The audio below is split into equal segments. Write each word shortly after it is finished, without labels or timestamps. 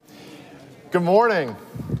Good morning.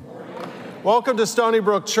 Welcome to Stony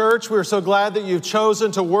Brook Church. We're so glad that you've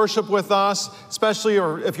chosen to worship with us, especially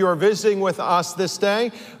if you are visiting with us this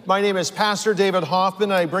day. My name is Pastor David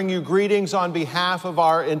Hoffman, and I bring you greetings on behalf of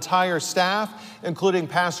our entire staff, including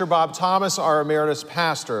Pastor Bob Thomas, our emeritus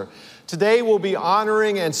pastor. Today we'll be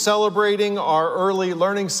honoring and celebrating our Early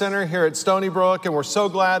Learning Center here at Stony Brook, and we're so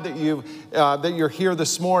glad that you're here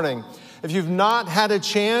this morning. If you've not had a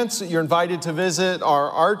chance, you're invited to visit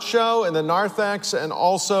our art show in the narthex and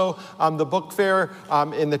also the book fair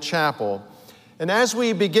in the chapel. And as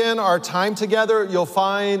we begin our time together, you'll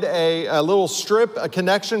find a little strip, a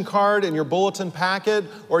connection card in your bulletin packet,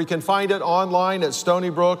 or you can find it online at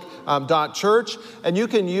stonybrook.church. And you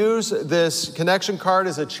can use this connection card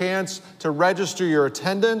as a chance to register your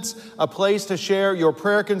attendance, a place to share your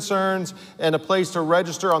prayer concerns, and a place to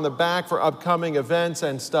register on the back for upcoming events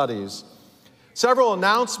and studies. Several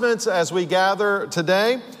announcements as we gather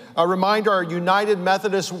today. A reminder, our United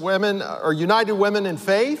Methodist Women, or United Women in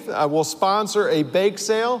Faith, will sponsor a bake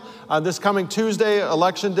sale this coming Tuesday,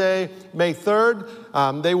 Election Day, May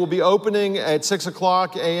 3rd. They will be opening at 6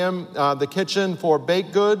 o'clock a.m. The kitchen for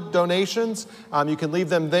baked good donations. You can leave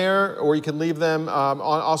them there, or you can leave them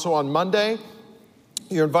also on Monday.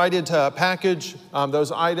 You're invited to package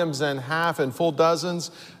those items in half and full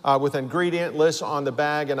dozens with ingredient lists on the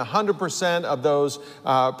bag, and 100% of those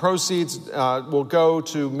proceeds will go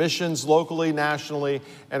to missions locally, nationally,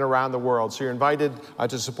 and around the world. So you're invited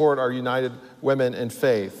to support our United Women in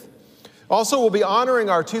Faith. Also, we'll be honoring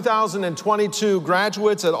our 2022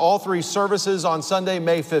 graduates at all three services on Sunday,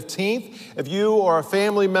 May 15th. If you or a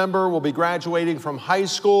family member will be graduating from high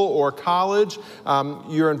school or college,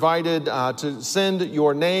 you're invited to send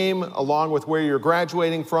your name along with where you're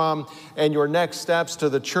graduating from and your next steps to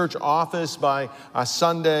the church office by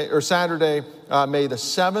Saturday, May the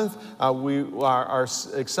 7th. We are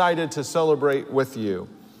excited to celebrate with you.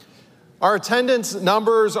 Our attendance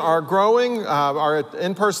numbers are growing, our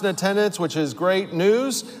in-person attendance, which is great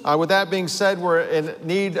news. With that being said, we're in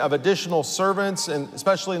need of additional servants, and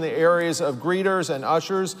especially in the areas of greeters and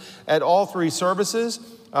ushers at all three services.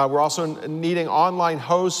 We're also needing online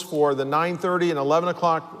hosts for the 9:30 and 11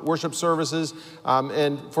 o'clock worship services.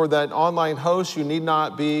 And for that online host, you need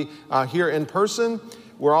not be here in person.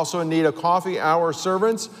 We're also in need of coffee hour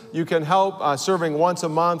servants. You can help serving once a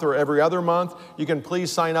month or every other month. You can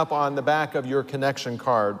please sign up on the back of your connection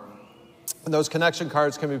card. And those connection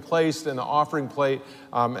cards can be placed in the offering plate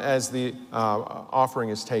as the offering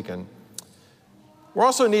is taken. We're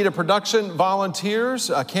also in need of production volunteers,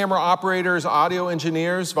 camera operators, audio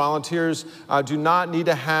engineers. Volunteers do not need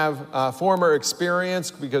to have former experience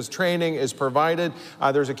because training is provided.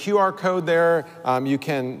 There's a QR code there. You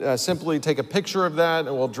can simply take a picture of that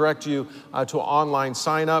and we'll direct you to an online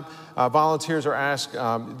sign up. Volunteers are asked,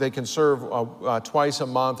 they can serve twice a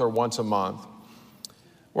month or once a month.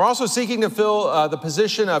 We're also seeking to fill the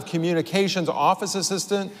position of communications office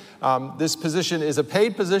assistant. This position is a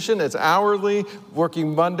paid position. It's hourly,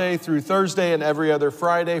 working Monday through Thursday and every other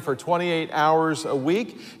Friday for 28 hours a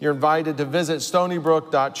week. You're invited to visit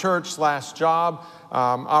stonybrook.church/job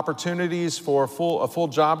opportunities for a full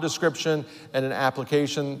job description and an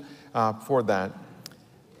application for that.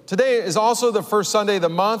 Today is also the first Sunday of the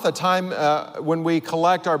month, a time when we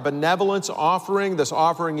collect our benevolence offering. This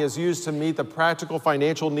offering is used to meet the practical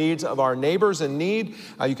financial needs of our neighbors in need.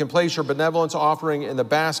 You can place your benevolence offering in the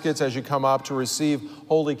baskets as you come up to receive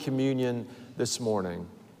Holy Communion this morning.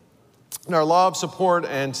 And our love, support,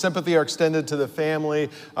 and sympathy are extended to the family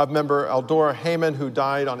of member Eldora Heyman, who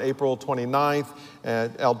died on April 29th.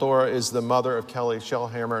 And Eldora is the mother of Kelly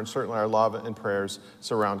Shellhammer, and certainly our love and prayers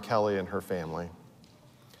surround Kelly and her family.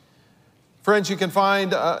 Friends, you can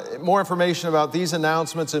find more information about these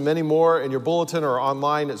announcements and many more in your bulletin or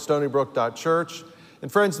online at stonybrook.church.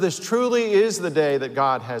 And friends, this truly is the day that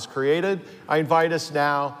God has created. I invite us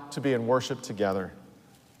now to be in worship together.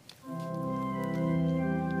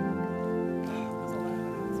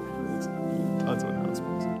 Tons of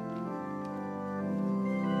announcements.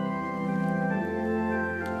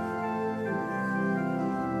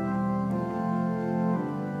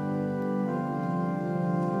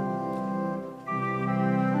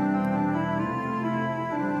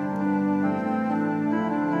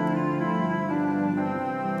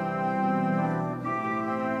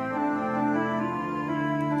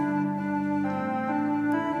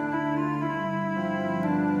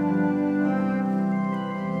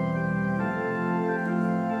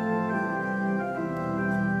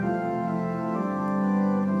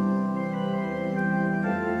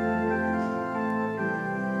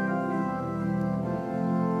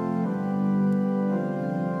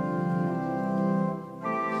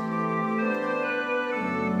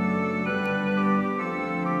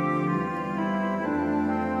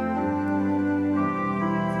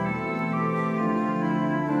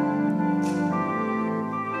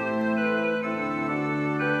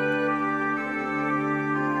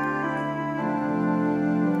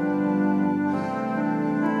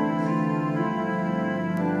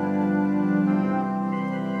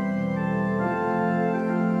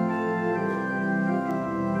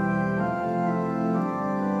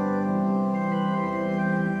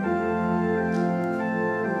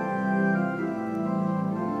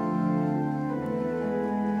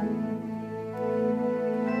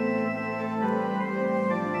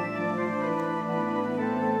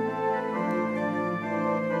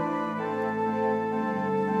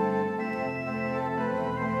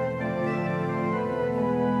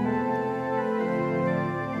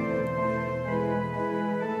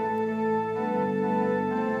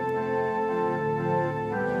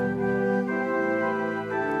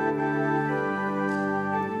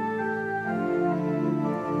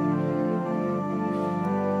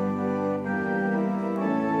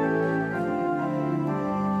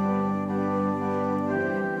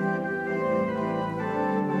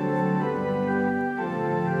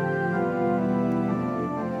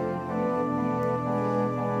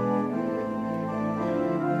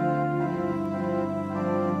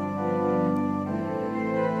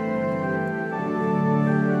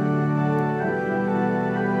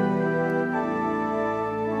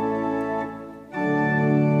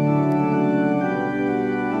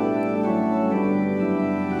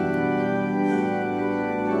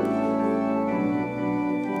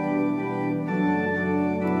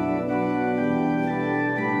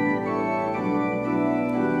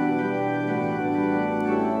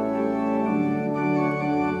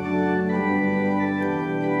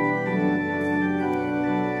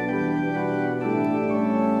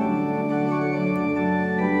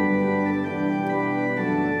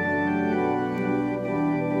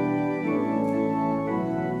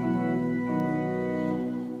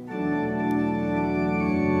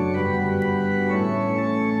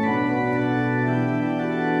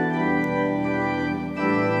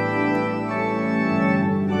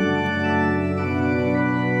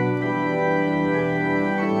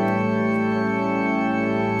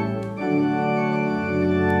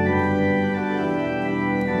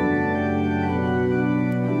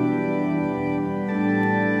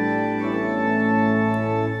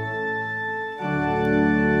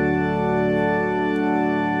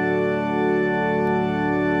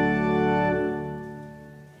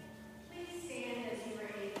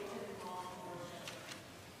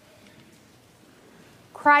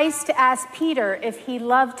 Christ asked Peter if he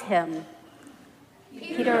loved him.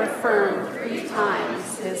 Peter affirmed 3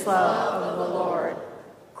 times his love of the Lord.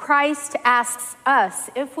 Christ asks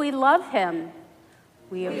us if we love him.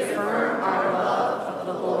 We affirm our love of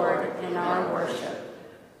the Lord in our worship.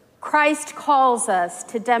 Christ calls us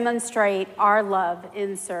to demonstrate our love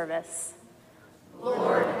in service.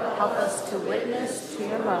 Lord, help us to witness to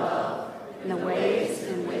your love in the ways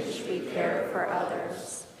in which we care for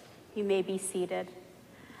others. You may be seated.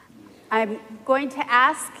 I'm going to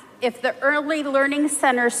ask if the Early Learning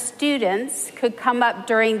Center students could come up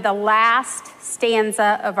during the last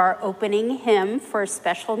stanza of our opening hymn for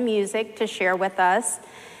special music to share with us.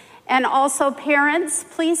 And also, parents,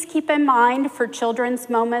 please keep in mind for children's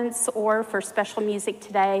moments or for special music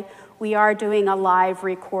today, we are doing a live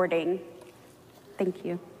recording. Thank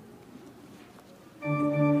you.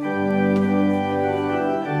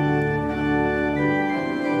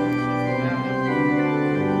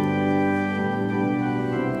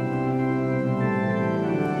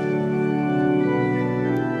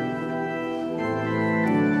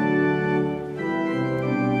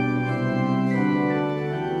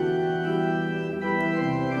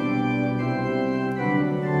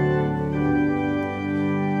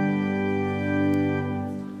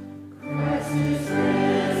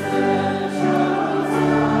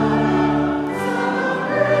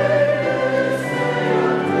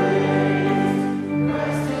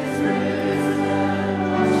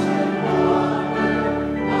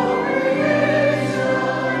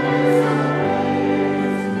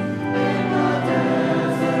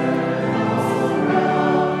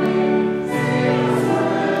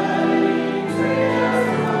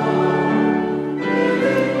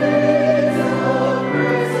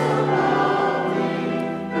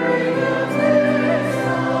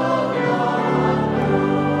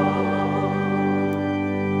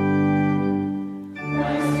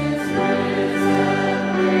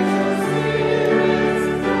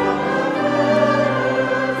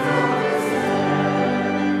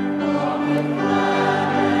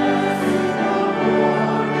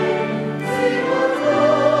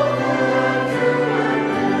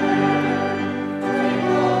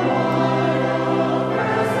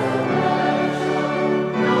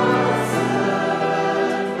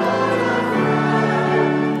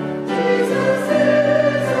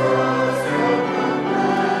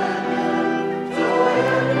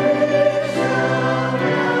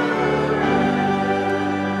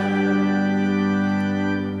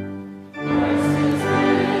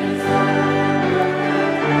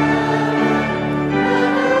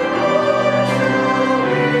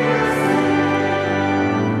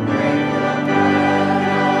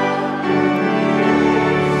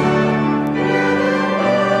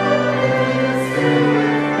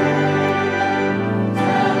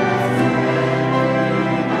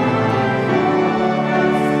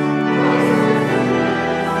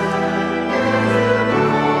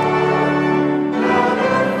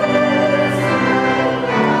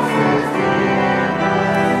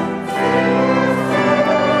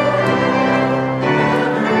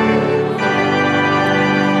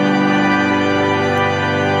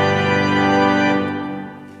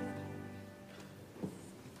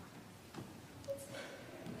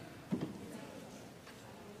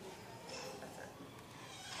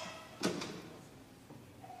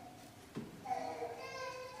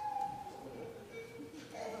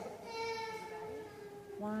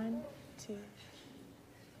 One, two.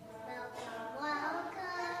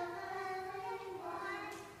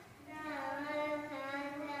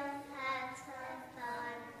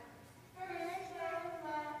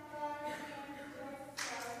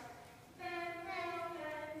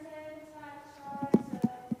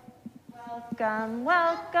 Welcome,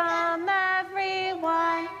 welcome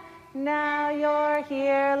everyone. Now you're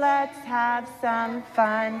here, let's have some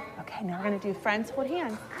fun. Okay, now we're gonna do friends hold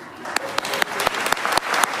hands.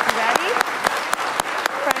 You ready?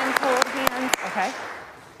 Friends hold hands, okay?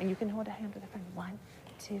 And you can hold a hand with a friend. 1,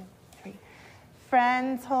 2, 3.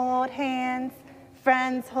 Friends hold hands,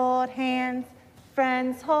 friends hold hands,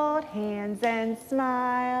 friends hold hands and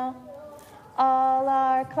smile. All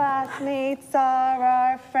our classmates are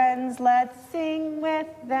our friends. Let's sing with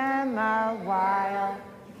them a while.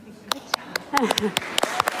 Good job.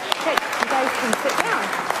 Okay, you guys can sit down.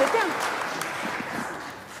 Sit down.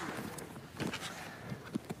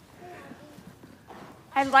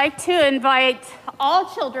 I'd like to invite all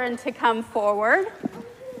children to come forward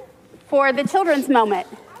for the children's moment.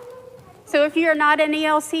 So if you're not an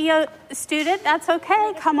ELC student, that's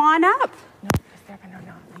okay. Come on up.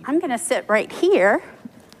 I'm going to sit right here.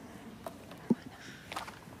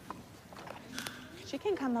 She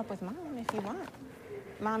can come up with Mom if you want.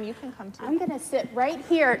 Mom, you can come too. I'm going to sit right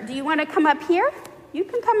here. Do you want to come up here? You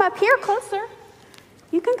can come up here closer.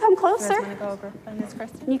 You can come closer. You guys want to go over by Miss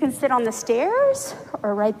Kristen? You can sit on the stairs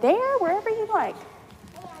or right there, wherever you like.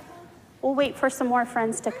 We'll wait for some more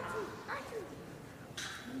friends to come.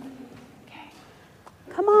 Okay.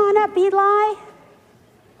 Come on up, Eli.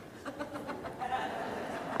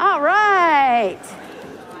 All right.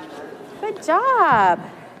 Good job.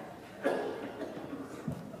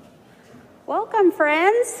 Welcome,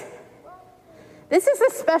 friends. This is a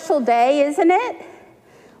special day, isn't it?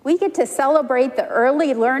 We get to celebrate the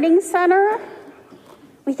Early Learning Center.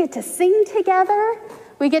 We get to sing together.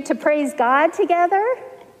 We get to praise God together.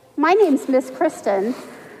 My name's Miss Kristen.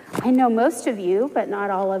 I know most of you, but not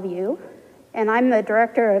all of you. And I'm the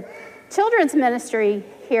director of children's ministry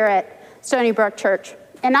here at Stony Brook Church.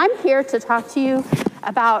 And I'm here to talk to you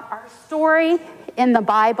about our story in the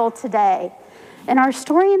Bible today. And our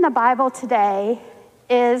story in the Bible today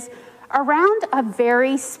is around a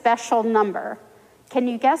very special number. Can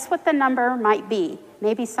you guess what the number might be?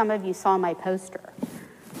 Maybe some of you saw my poster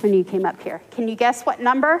when you came up here. Can you guess what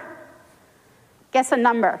number? Guess a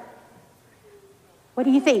number. What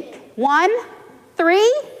do you think? 1,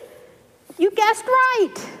 3? You guessed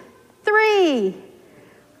right. 3.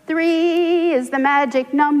 3 is the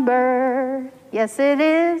magic number. Yes, it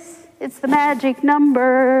is. It's the magic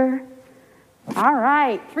number. All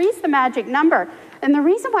right, 3 is the magic number. And the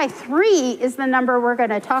reason why 3 is the number we're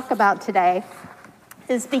going to talk about today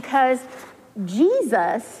is because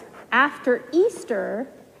Jesus, after Easter,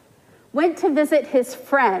 went to visit his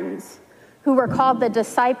friends who were called the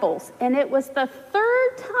disciples. And it was the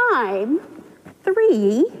third time,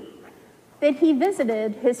 3, that he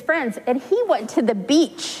visited his friends. And he went to the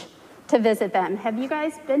beach to visit them. Have you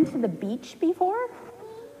guys been to the beach before?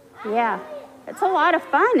 Yeah, it's a lot of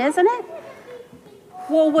fun, isn't it?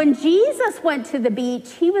 Well, when Jesus went to the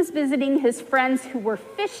beach, he was visiting his friends who were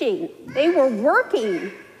fishing. They were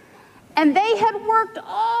working, and they had worked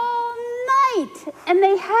all night, and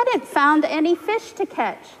they hadn't found any fish to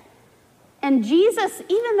catch. And Jesus,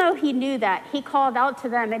 even though he knew that, he called out to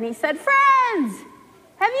them, and he said, "Friends,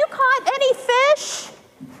 have you caught any fish?"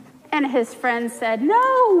 And his friends said,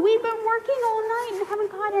 "No, we've been working all night and haven't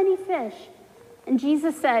caught any fish." And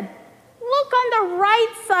Jesus said, "Look on the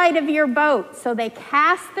right side of your boat." So they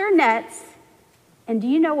cast their nets, and do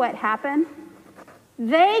you know what happened?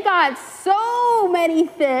 They got so many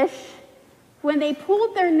fish, when they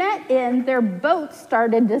pulled their net in, their boat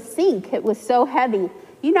started to sink. It was so heavy.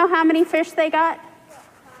 You know how many fish they got?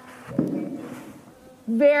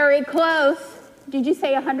 Very close. Did you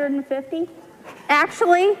say 150?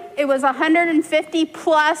 Actually, it was 150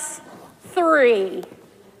 plus 3.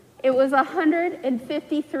 It was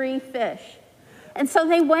 153 fish. And so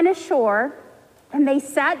they went ashore, and they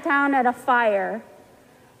sat down at a fire.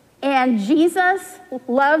 And Jesus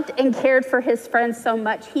loved and cared for his friends so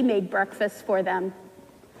much, he made breakfast for them.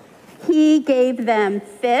 He gave them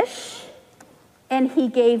fish, and he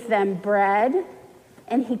gave them bread,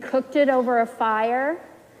 and he cooked it over a fire.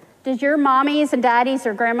 Did your mommies and daddies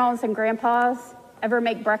or grandmas and grandpas ever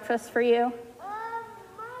make breakfast for you?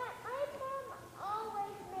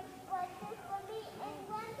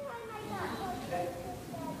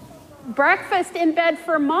 Breakfast in bed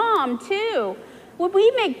for mom, too. Would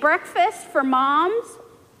we make breakfast for moms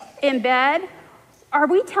in bed? Are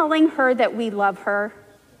we telling her that we love her?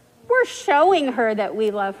 We're showing her that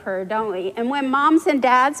we love her, don't we? And when moms and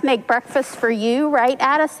dads make breakfast for you, right,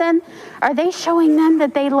 Addison? Are they showing them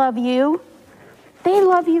that they love you? They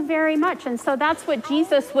love you very much. And so that's what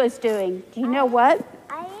Jesus was doing. Do you know what?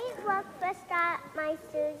 I eat breakfast at my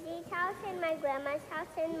Susie's house and my grandma's house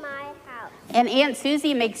and my house. And Aunt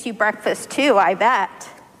Susie makes you breakfast too, I bet,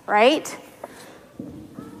 right?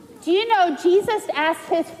 Do you know Jesus asked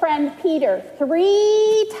his friend Peter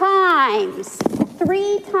 3 times.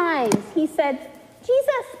 3 times. He said,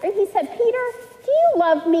 Peter, do you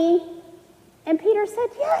love me? And Peter said,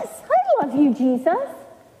 yes, I love you, Jesus.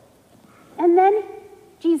 And then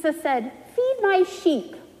Jesus said, feed my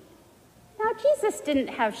sheep. Now, Jesus didn't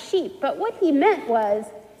have sheep, but what he meant was,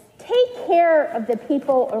 take care of the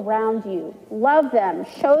people around you. Love them.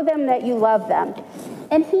 Show them that you love them.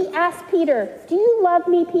 And he asked Peter, do you love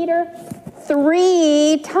me, Peter?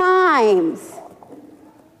 3 times.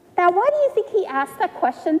 Now, why do you think he asked that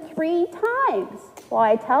question 3 times? Well,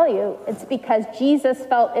 I tell you, it's because Jesus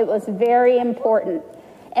felt it was very important.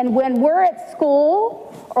 And when we're at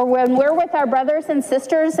school or when we're with our brothers and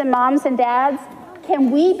sisters and moms and dads,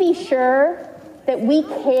 can we be sure that we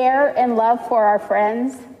care and love for our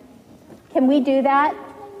friends? Can we do that?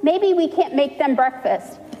 Maybe we can't make them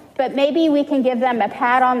breakfast, but maybe we can give them a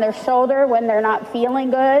pat on their shoulder when they're not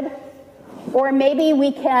feeling good. Or maybe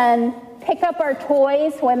we can pick up our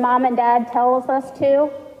toys when mom and dad tells us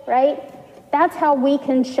to, right? That's how we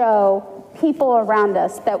can show people around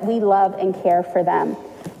us that we love and care for them.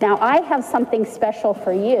 Now, I have something special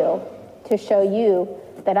for you to show you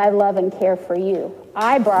that I love and care for you.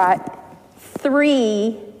 I brought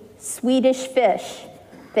 3 Swedish fish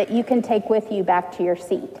that you can take with you back to your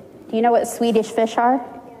seat. Do you know what Swedish fish are?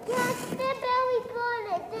 Yes, they're very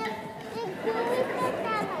good. They're really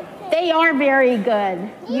good. They are very good.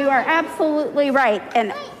 You are absolutely right.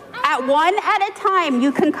 And at one at a time,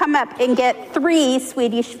 you can come up and get 3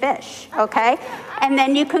 Swedish fish, okay? And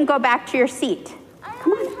then you can go back to your seat.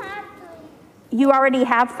 Come on. You already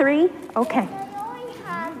have 3? Okay.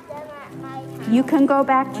 You can go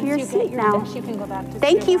back to your seat now.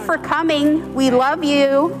 Thank you for coming. We love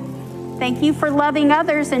you. Thank you for loving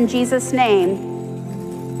others in Jesus' name.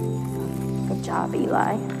 Good job,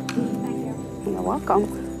 Eli. Thank you. You're welcome.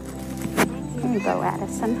 Here you go,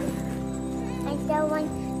 Addison. I still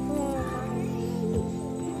want.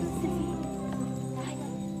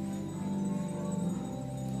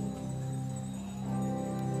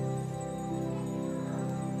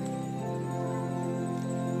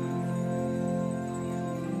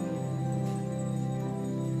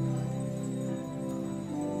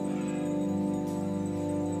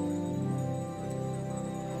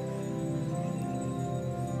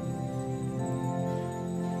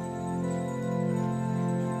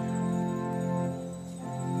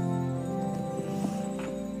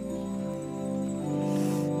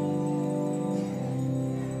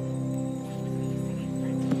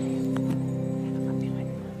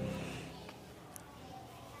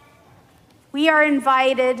 We are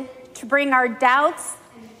invited to bring our doubts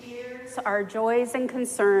and fears, our joys and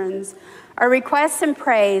concerns, our requests and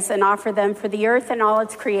praise, and offer them for the earth and all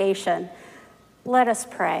its creation. Let us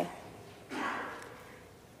pray.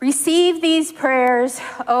 Receive these prayers,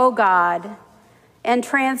 O God, and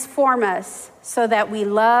transform us so that we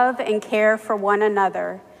love and care for one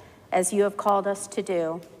another as you have called us to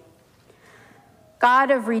do.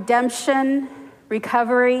 God of redemption,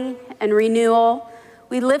 recovery, and renewal,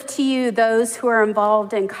 we lift to you those who are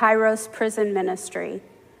involved in Kairos prison ministry.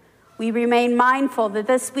 We remain mindful that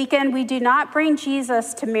this weekend we do not bring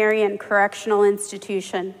Jesus to Marion Correctional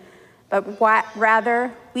Institution, but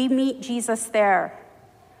rather we meet Jesus there.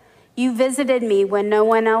 You visited me when no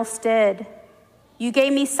one else did. You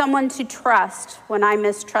gave me someone to trust when I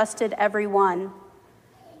mistrusted everyone.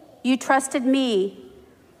 You trusted me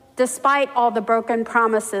despite all the broken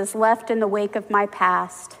promises left in the wake of my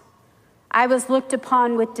past. I was looked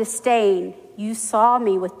upon with disdain. You saw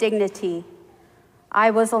me with dignity. I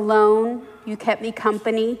was alone. You kept me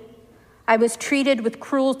company. I was treated with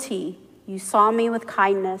cruelty. You saw me with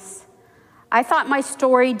kindness. I thought my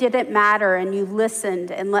story didn't matter, and you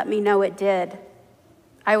listened and let me know it did.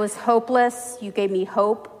 I was hopeless. You gave me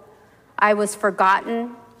hope. I was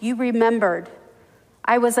forgotten. You remembered.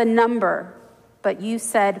 I was a number, but you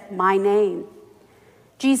said my name.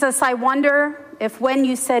 Jesus, I wonder if when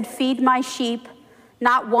you said, feed my sheep,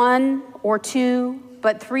 not 1 or 2,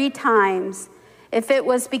 but 3 times, if it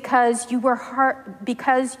was because you were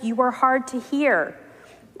hard to hear,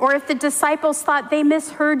 or if the disciples thought they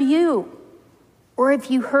misheard you, or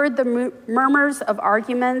if you heard the murmurs of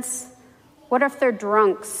arguments. What if they're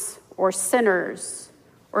drunks or sinners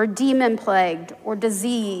or demon-plagued or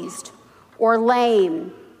diseased or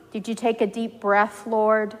lame? Did you take a deep breath,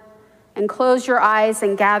 Lord, and close your eyes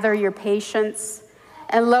and gather your patience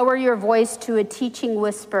and lower your voice to a teaching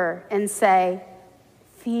whisper and say,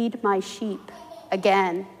 feed my sheep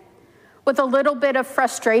again, with a little bit of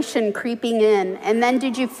frustration creeping in? And then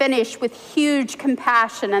did you finish with huge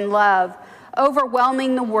compassion and love,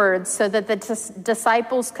 overwhelming the words so that the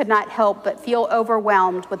disciples could not help but feel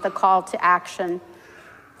overwhelmed with the call to action?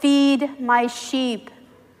 Feed my sheep.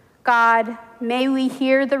 God, may we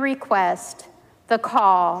hear the request, the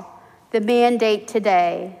call, the mandate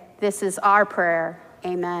today. This is our prayer.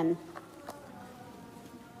 Amen.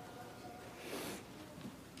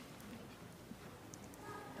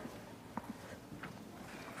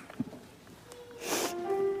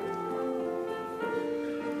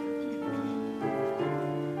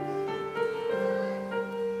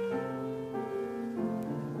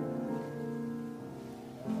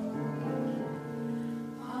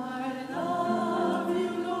 I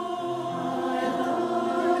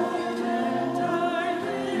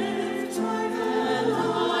lift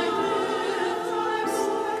my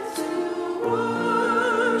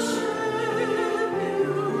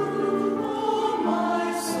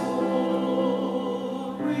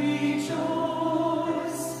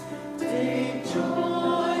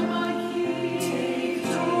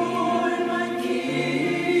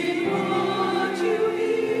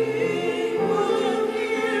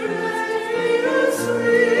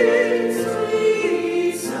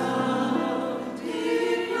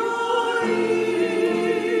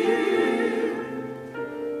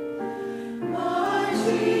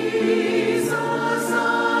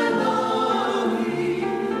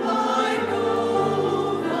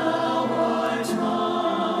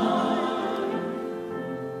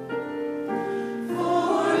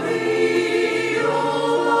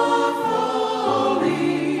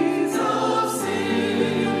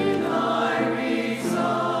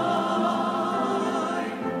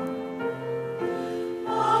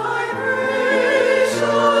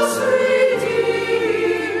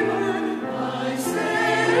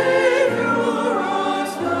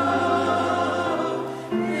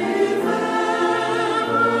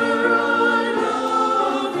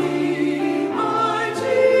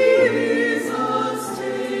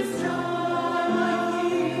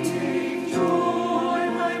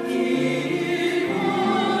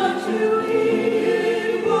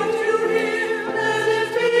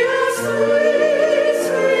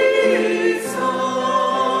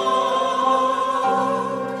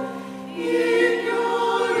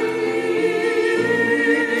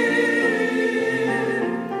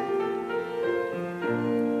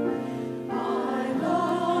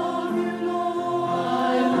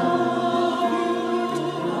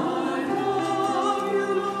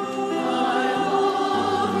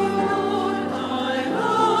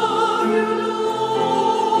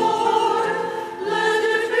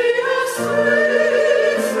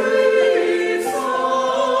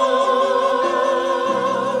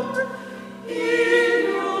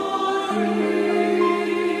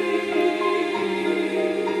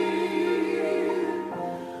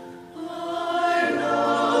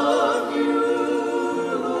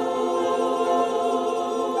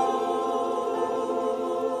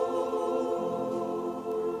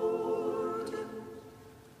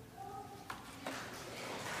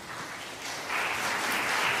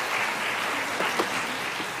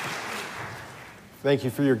Thank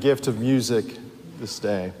you for your gift of music this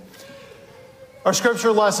day. Our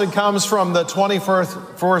scripture lesson comes from the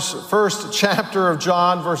 21st chapter of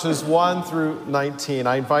John, verses 1 through 19.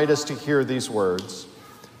 I invite us to hear these words.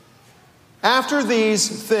 After these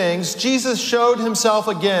things, Jesus showed himself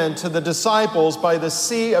again to the disciples by the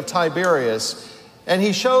Sea of Tiberias, and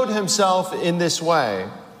he showed himself in this way.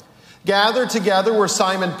 Gathered together were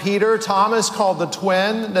Simon Peter, Thomas called the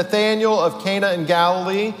twin, Nathanael of Cana in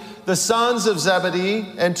Galilee, the sons of Zebedee,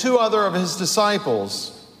 and two other of his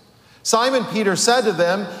disciples. Simon Peter said to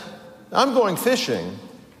them, "I'm going fishing."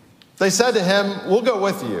 They said to him, "We'll go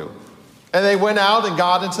with you." And they went out and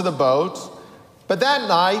got into the boat. But that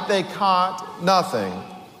night they caught nothing.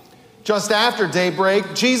 Just after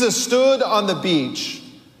daybreak, Jesus stood on the beach,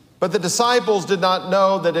 but the disciples did not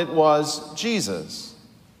know that it was Jesus.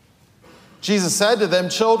 Jesus said to them,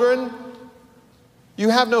 "Children, you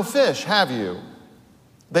have no fish, have you?"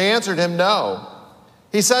 They answered him, "No."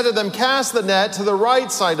 He said to them, "Cast the net to the right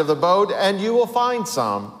side of the boat, and you will find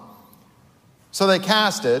some." So they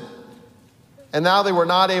cast it, and now they were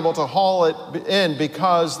not able to haul it in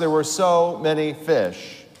because there were so many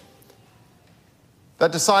fish.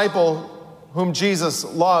 That disciple whom Jesus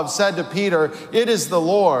loved said to Peter, "It is the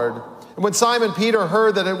Lord." And when Simon Peter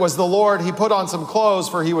heard that it was the Lord, he put on some clothes,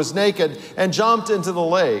 for he was naked, and jumped into the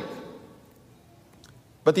lake.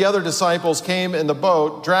 But the other disciples came in the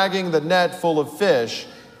boat, dragging the net full of fish,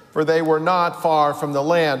 for they were not far from the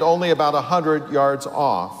land, only about 100 yards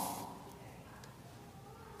off.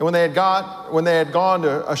 And when they had gone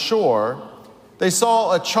to ashore, they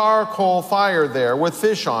saw a charcoal fire there with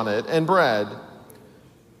fish on it and bread.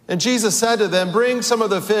 And Jesus said to them, "Bring some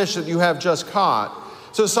of the fish that you have just caught."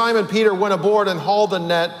 So Simon Peter went aboard and hauled the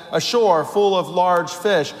net ashore full of large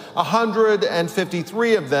fish,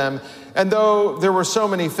 153 of them. And though there were so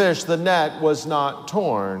many fish, the net was not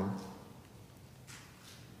torn.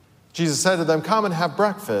 Jesus said to them, "Come and have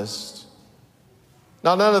breakfast."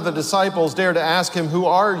 Now none of the disciples dared to ask him, "Who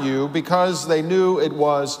are you?" because they knew it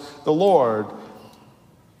was the Lord.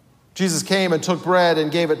 Jesus came and took bread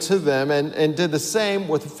and gave it to them and did the same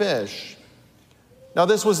with fish. Now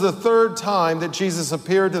this was the third time that Jesus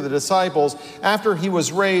appeared to the disciples after he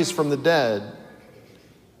was raised from the dead.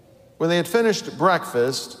 When they had finished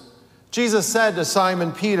breakfast, Jesus said to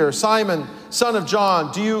Simon Peter, "Simon, son of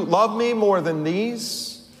John, do you love me more than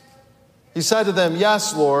these?" He said to them,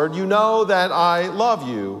 "Yes, Lord, you know that I love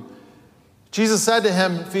you." Jesus said to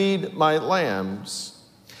him, "Feed my lambs."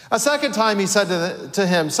 A second time he said to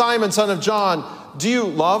him, "Simon, son of John, do you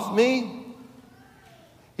love me?"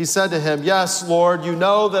 He said to him, "Yes, Lord, you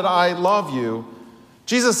know that I love you."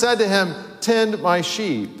 Jesus said to him, "Tend my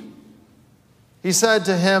sheep." He said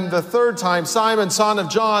to him the third time, "Simon, son of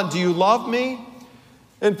John, do you love me?"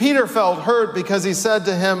 And Peter felt hurt because he said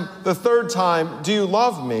to him the third time, "Do you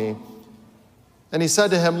love me?" And he said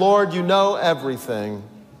to him, "Lord, you know everything.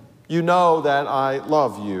 You know that I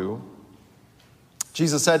love you."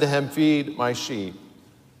 Jesus said to him, "Feed my sheep.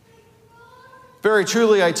 Very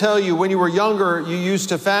truly, I tell you, when you were younger, you used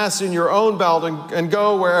to fasten your own belt and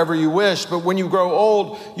go wherever you wished. But when you grow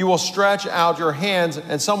old, you will stretch out your hands,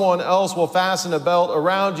 and someone else will fasten a belt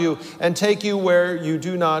around you and take you where you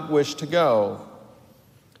do not wish to go."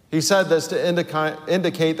 He said this to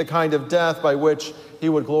indicate the kind of death by which he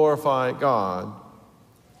would glorify God.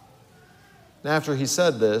 And after he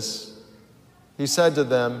said this, he said to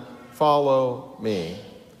them, "Follow me."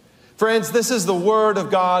 Friends, this is the word of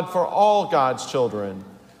God for all God's children.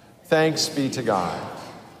 Thanks be to God.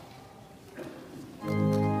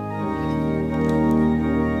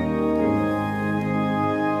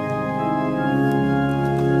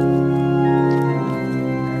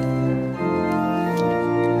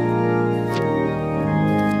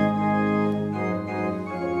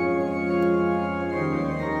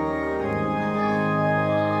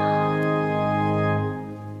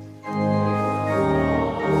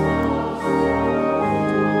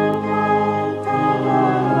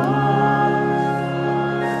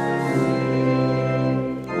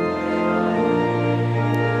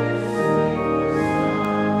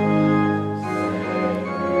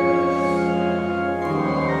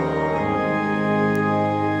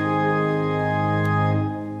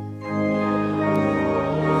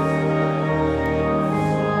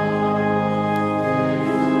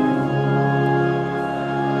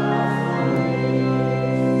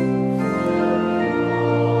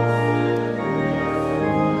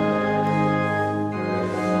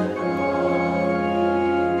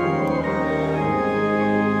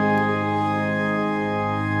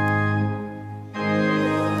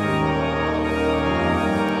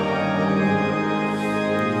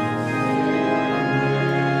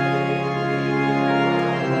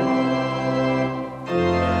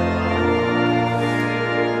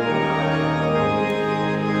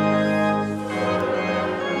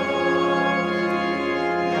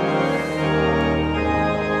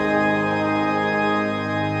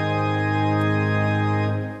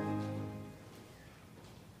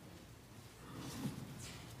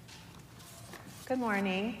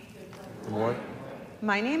 morning. Good morning.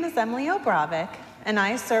 My name is Emily Obravik, and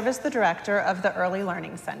I serve as the director of the Early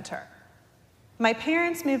Learning Center. My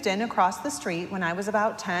parents moved in across the street when I was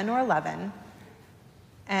about 10 or 11,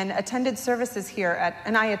 and I attended services here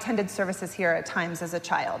at times as a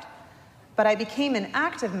child. But I became an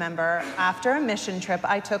active member after a mission trip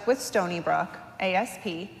I took with Stony Brook,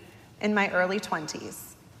 ASP, in my early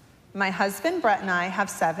 20s. My husband, Brett, and I have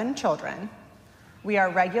 7 children. We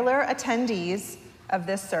are regular attendees of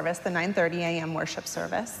this service, the 9:30 a.m. worship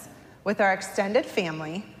service, with our extended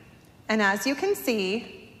family. And as you can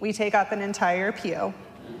see, we take up an entire pew.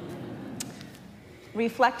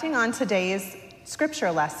 Reflecting on today's scripture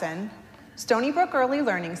lesson, Stony Brook Early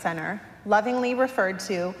Learning Center, lovingly referred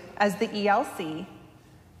to as the ELC,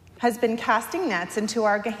 has been casting nets into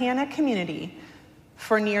our Gahanna community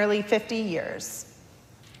for nearly 50 years.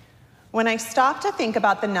 When I stop to think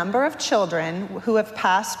about the number of children who have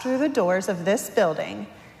passed through the doors of this building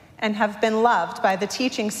and have been loved by the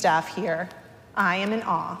teaching staff here, I am in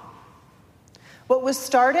awe. What was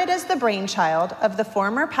started as the brainchild of the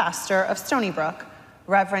former pastor of Stony Brook,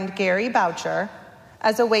 Reverend Gary Boucher,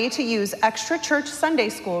 as a way to use extra church Sunday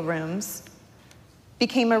school rooms,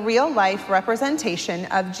 became a real-life representation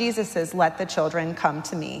of Jesus's "Let the children come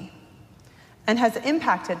to me," and has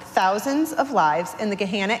impacted thousands of lives in the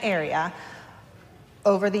Gahanna area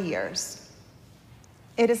over the years.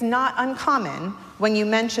 It is not uncommon when you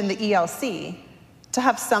mention the ELC to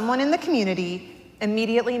have someone in the community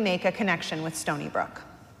immediately make a connection with Stony Brook.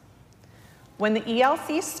 When the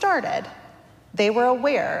ELC started, they were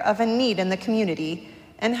aware of a need in the community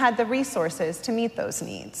and had the resources to meet those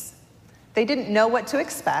needs. They didn't know what to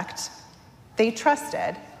expect, they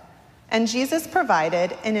trusted, and Jesus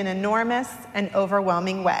provided in an enormous and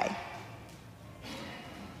overwhelming way.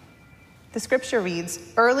 The scripture reads,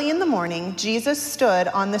 "Early in the morning, Jesus stood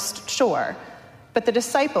on the shore, but the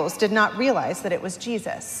disciples did not realize that it was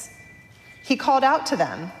Jesus. He called out to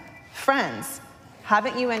them, 'Friends,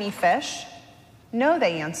 haven't you any fish?' 'No,'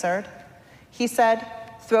 they answered. He said,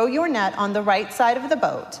 'Throw your net on the right side of the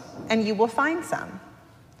boat, and you will find some.'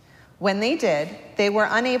 When they did, they were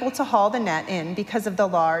unable to haul the net in because of the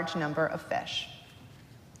large number of fish."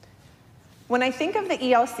 When I think of the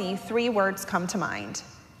ELC, 3 words come to mind: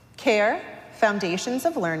 care, foundations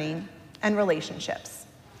of learning, and relationships.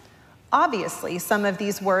 Obviously, some of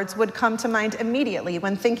these words would come to mind immediately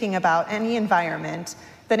when thinking about any environment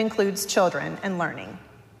that includes children and learning.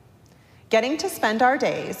 Getting to spend our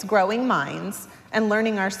days growing minds and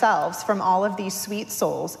learning ourselves from all of these sweet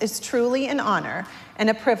souls is truly an honor and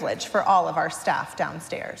a privilege for all of our staff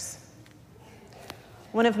downstairs.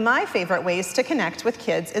 One of my favorite ways to connect with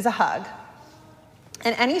kids is a hug.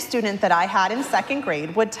 And any student that I had in 2nd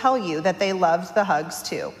grade would tell you that they loved the hugs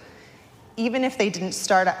too, even if they didn't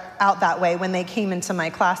start out that way when they came into my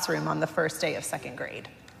classroom on the first day of 2nd grade.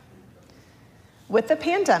 With the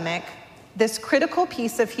pandemic, this critical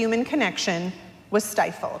piece of human connection was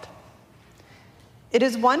stifled. It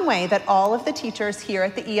is one way that all of the teachers here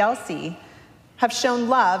at the ELC have shown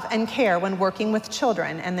love and care when working with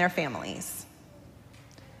children and their families.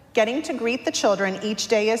 Getting to greet the children each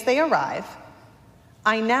day as they arrive,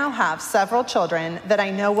 I now have several children that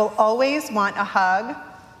I know will always want a hug,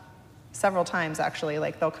 several times actually,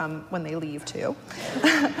 like they'll come when they leave too,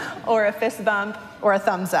 or a fist bump or a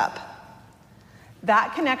thumbs up.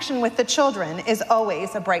 That connection with the children is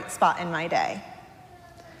always a bright spot in my day.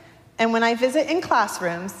 And when I visit in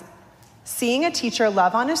classrooms, seeing a teacher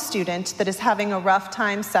love on a student that is having a rough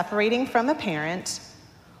time separating from a parent,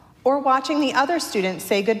 or watching the other student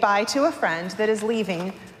say goodbye to a friend that is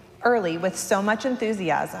leaving early with so much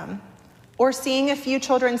enthusiasm, or seeing a few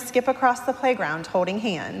children skip across the playground holding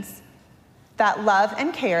hands, that love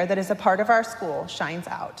and care that is a part of our school shines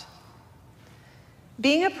out.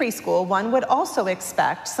 Being a preschool, one would also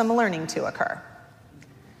expect some learning to occur.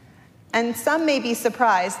 And some may be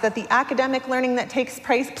surprised that the academic learning that takes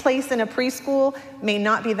place in a preschool may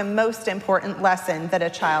not be the most important lesson that a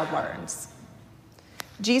child learns.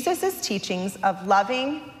 Jesus' teachings of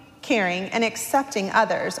loving, caring, and accepting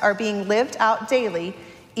others are being lived out daily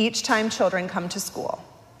each time children come to school.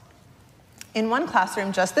 In one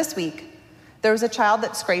classroom just this week, there was a child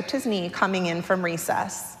that scraped his knee coming in from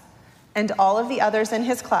recess, and all of the others in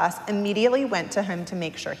his class immediately went to him to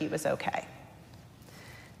make sure he was okay.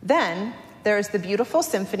 Then, there is the beautiful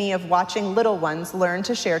symphony of watching little ones learn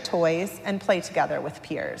to share toys and play together with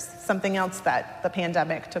peers, something else that the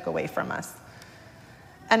pandemic took away from us.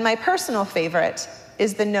 And my personal favorite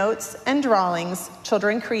is the notes and drawings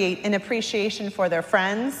children create in appreciation for their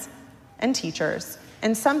friends and teachers,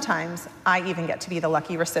 and sometimes I even get to be the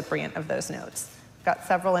lucky recipient of those notes. Got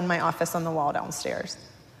several in my office on the wall downstairs.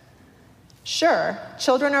 Sure,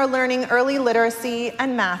 children are learning early literacy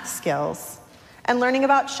and math skills and learning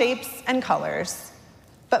about shapes and colors.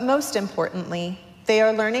 But most importantly, they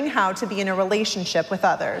are learning how to be in a relationship with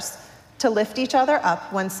others, to lift each other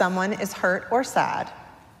up when someone is hurt or sad.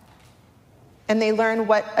 And they learn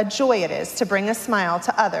what a joy it is to bring a smile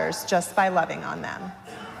to others just by loving on them.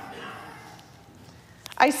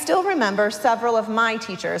 I still remember several of my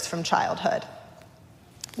teachers from childhood.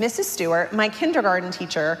 Mrs. Stewart, my kindergarten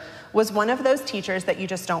teacher, was one of those teachers that you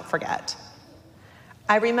just don't forget.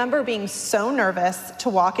 I remember being so nervous to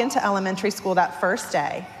walk into elementary school that first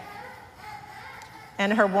day,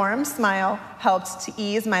 and her warm smile helped to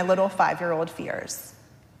ease my little 5-year-old fears.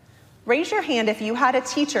 Raise your hand if you had a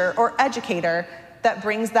teacher or educator that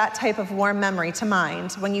brings that type of warm memory to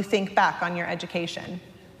mind when you think back on your education.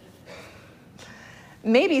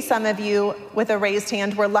 Maybe some of you with a raised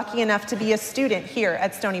hand were lucky enough to be a student here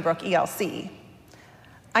at Stony Brook ELC.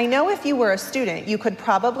 I know if you were a student, you could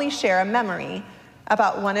probably share a memory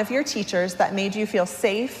about one of your teachers that made you feel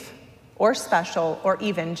safe or special or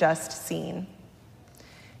even just seen.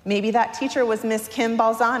 Maybe that teacher was Miss Kim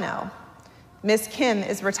Balzano. Miss Kim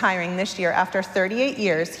is retiring this year after 38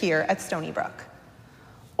 years here at Stony Brook.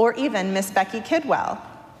 Or even Miss Becky Kidwell.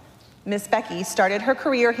 Miss Becky started her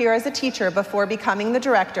career here as a teacher before becoming the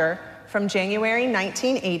director from January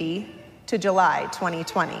 1980 to July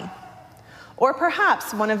 2020. Or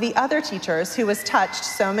perhaps one of the other teachers who has touched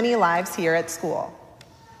so many lives here at school.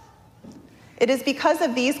 It is because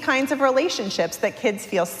of these kinds of relationships that kids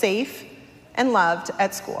feel safe and loved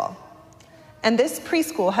at school. And this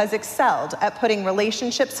preschool has excelled at putting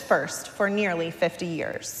relationships first for nearly 50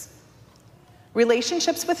 years.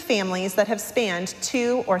 Relationships with families that have spanned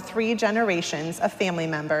 2 or 3 generations of family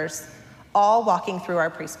members, all walking through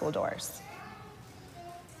our preschool doors.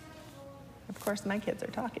 Of course, my kids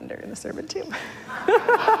are talking during the sermon too.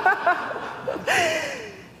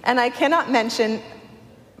 And I cannot mention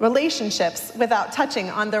relationships without touching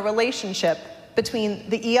on the relationship between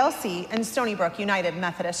the ELC and Stony Brook United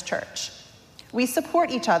Methodist Church. We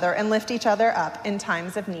support each other and lift each other up in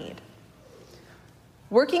times of need.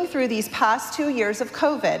 Working through these past 2 years of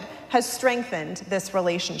COVID has strengthened this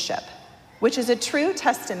relationship, which is a true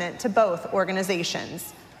testament to both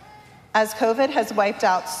organizations, as COVID has wiped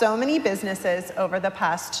out so many businesses over the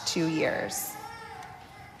past 2 years.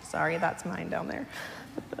 Sorry, that's mine down there.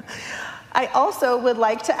 I also would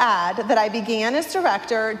like to add that I began as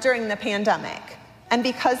director during the pandemic, and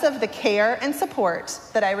because of the care and support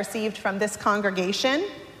that I received from this congregation,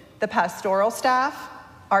 the pastoral staff,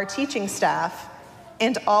 our teaching staff,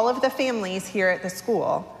 and all of the families here at the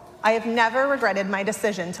school, I have never regretted my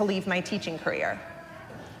decision to leave my teaching career.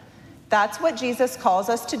 That's what Jesus calls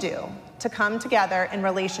us to do, to come together in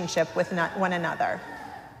relationship with one another.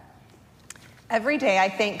 Every day I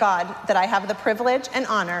thank God that I have the privilege and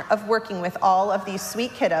honor of working with all of these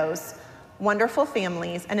sweet kiddos, wonderful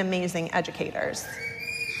families, and amazing educators.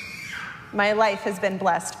 My life has been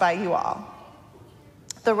blessed by you all.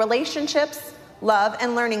 The relationships, love,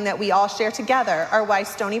 and learning that we all share together are why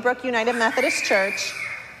Stony Brook United Methodist Church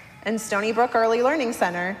and Stony Brook Early Learning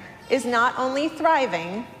Center is not only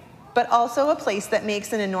thriving, but also a place that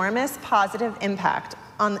makes an enormous positive impact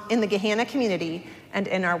in the Gahanna community and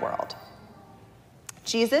in our world.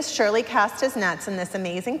 Jesus surely cast his nets in this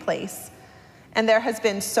amazing place, and there has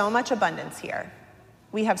been so much abundance here.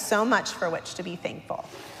 We have so much for which to be thankful.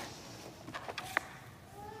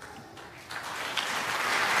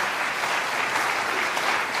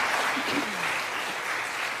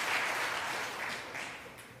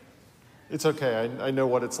 It's okay. I know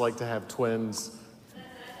what it's like to have twins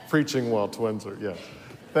preaching while twins are, yes.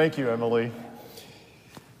 Thank you, Emily.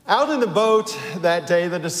 Out in the boat that day,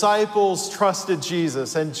 the disciples trusted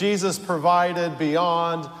Jesus, and Jesus provided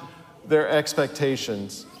beyond their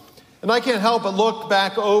expectations. And I can't help but look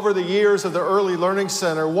back over the years of the Early Learning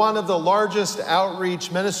Center, one of the largest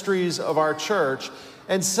outreach ministries of our church,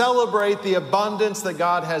 and celebrate the abundance that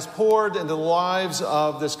God has poured into the lives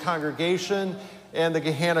of this congregation and the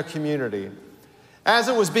Gahanna community. As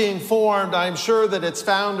it was being formed, I'm sure that its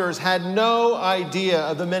founders had no idea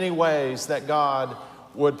of the many ways that God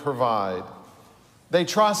would provide. They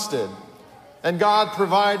trusted, and God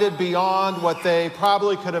provided beyond what they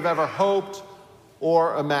probably could have ever hoped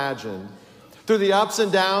or imagined. Through the ups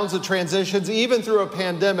and downs, the transitions, even through a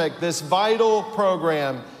pandemic, this vital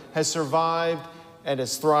program has survived and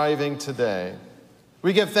is thriving today.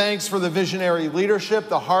 We give thanks for the visionary leadership,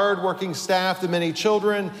 the hard-working staff, the many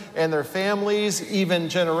children and their families, even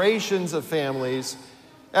generations of families,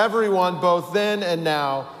 everyone both then and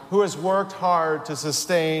now who has worked hard to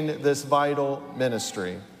sustain this vital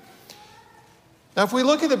ministry. Now, if we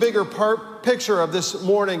look at the bigger picture of this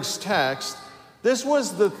morning's text, this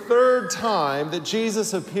was the third time that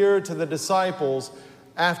Jesus appeared to the disciples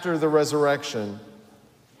after the resurrection.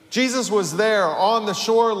 Jesus was there on the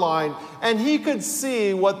shoreline, and he could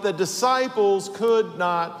see what the disciples could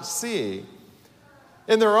not see.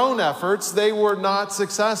 In their own efforts, they were not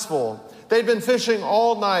successful. They'd been fishing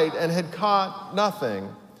all night and had caught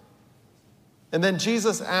nothing. And then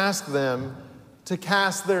Jesus asked them to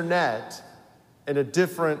cast their net in a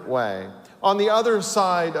different way, on the other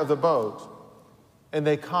side of the boat, and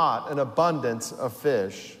they caught an abundance of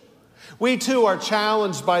fish. We too are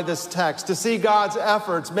challenged by this text to see God's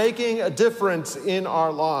efforts making a difference in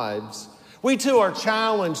our lives. We too are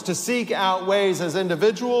challenged to seek out ways as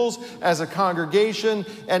individuals, as a congregation,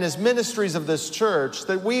 and as ministries of this church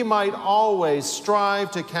that we might always strive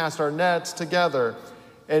to cast our nets together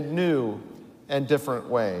in new and different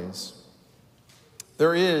ways.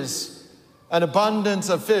 There is an abundance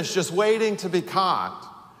of fish just waiting to be caught,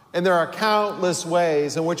 and there are countless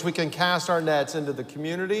ways in which we can cast our nets into the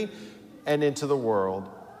community and into the world.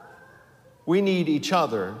 We need each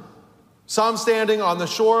other. Some standing on the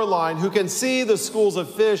shoreline who can see the schools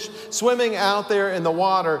of fish swimming out there in the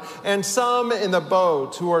water, and some in the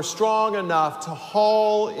boat who are strong enough to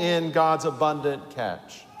haul in God's abundant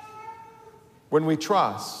catch. When we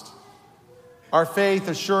trust, our faith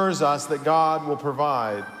assures us that God will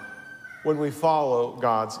provide when we follow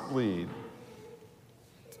God's lead.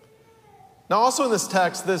 Now, also in this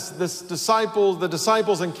text, the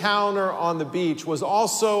disciples' encounter on the beach was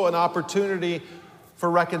also an opportunity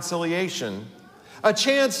for reconciliation, a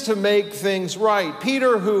chance to make things right.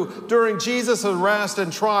 Peter, who during Jesus' arrest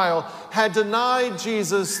and trial had denied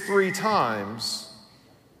Jesus 3 times,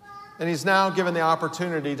 and he's now given the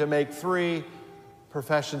opportunity to make 3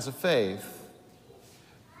 professions of faith.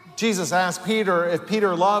 Jesus asked Peter if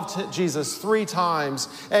Peter loved Jesus 3 times,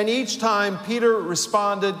 and each time Peter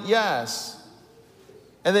responded yes.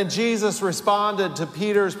 And then Jesus responded to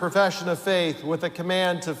Peter's profession of faith with a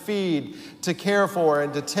command to feed, to care for,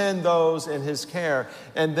 and to tend those in his care,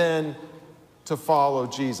 and then to follow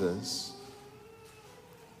Jesus.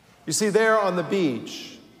 You see, there on the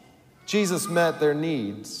beach, Jesus met their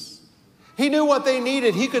needs. He knew what they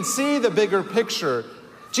needed. He could see the bigger picture.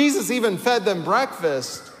 Jesus even fed them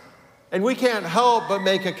breakfast. And we can't help but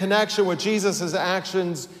make a connection with Jesus'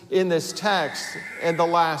 actions in this text and the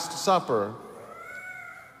Last Supper.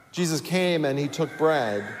 Jesus came and he took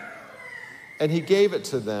bread and he gave it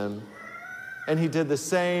to them, and he did the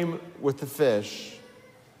same with the fish.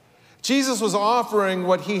 Jesus was offering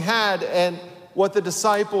what he had and what the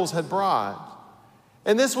disciples had brought.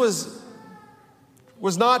 And this was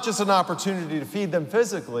not just an opportunity to feed them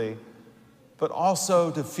physically, but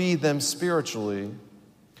also to feed them spiritually.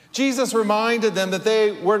 Jesus reminded them that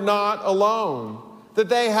they were not alone, that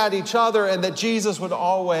they had each other, and that Jesus would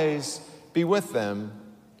always be with them.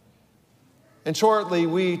 And shortly,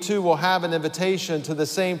 we too will have an invitation to the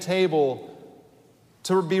same table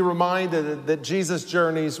to be reminded that Jesus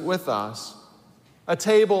journeys with us. A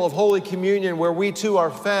table of Holy Communion where we too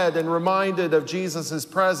are fed and reminded of Jesus'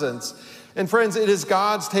 presence. And friends, it is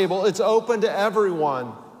God's table. It's open to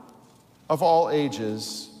everyone of all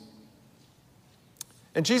ages.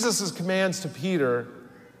 And Jesus' commands to Peter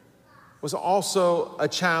was also a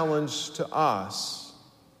challenge to us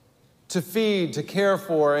to feed, to care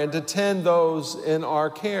for, and to tend those in our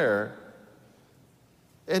care.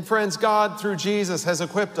 And friends, God, through Jesus, has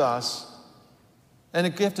equipped us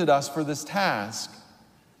and gifted us for this task.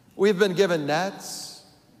 We've been given nets,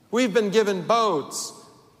 we've been given boats,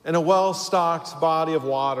 and a well-stocked body of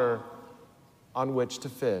water on which to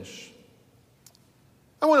fish.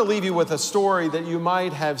 I want to leave you with a story that you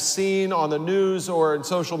might have seen on the news or in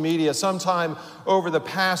social media sometime over the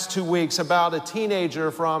past 2 weeks about a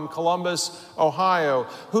teenager from Columbus, Ohio,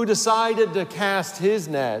 who decided to cast his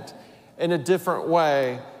net in a different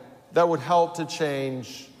way that would help to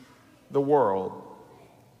change the world.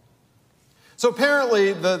 So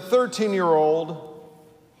apparently, the 13-year-old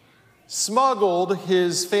smuggled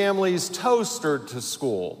his family's toaster to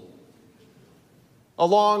school,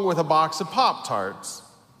 along with a box of Pop-Tarts.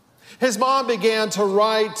 His mom began to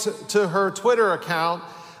write to her Twitter account,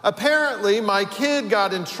 "Apparently, my kid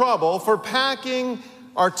got in trouble for packing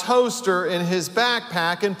our toaster in his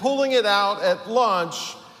backpack and pulling it out at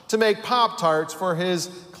lunch to make Pop-Tarts for his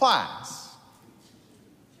class."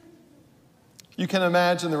 You can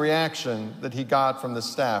imagine the reaction that he got from the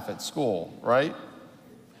staff at school, right?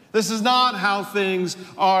 This is not how things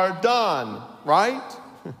are done, right?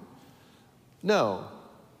 No.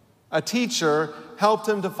 A teacher helped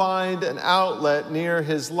him to find an outlet near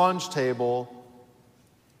his lunch table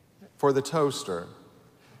for the toaster.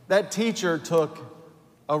 That teacher took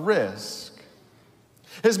a risk.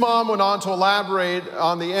 His mom went on to elaborate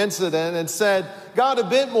on the incident and said, got a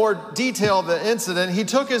bit more detail of the incident. He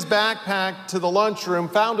took his backpack to the lunchroom,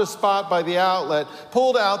 found a spot by the outlet,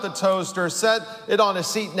 pulled out the toaster, set it on a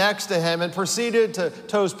seat next to him, and proceeded to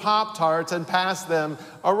toast Pop-Tarts and pass them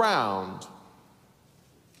around.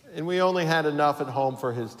 And we only had enough at home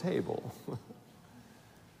for his table.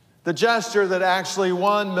 The gesture that actually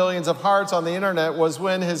won millions of hearts on the internet was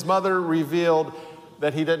when his mother revealed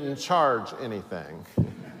that he didn't charge anything.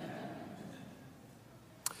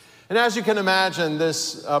 And as you can imagine,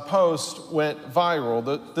 this post went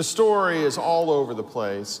viral. The story is all over the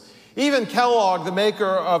place. Even Kellogg, the maker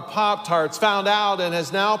of Pop-Tarts, found out and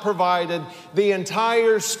has now provided the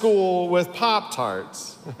entire school with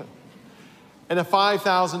Pop-Tarts. And a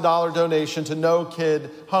 $5,000 donation to No Kid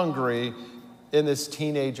Hungry in this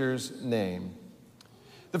teenager's name.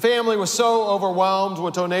 The family was so overwhelmed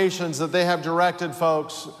with donations that they have directed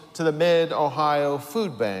folks to the Mid-Ohio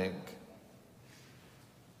Food Bank.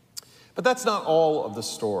 But that's not all of the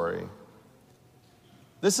story.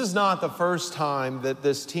 This is not the first time that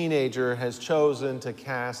this teenager has chosen to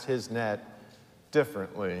cast his net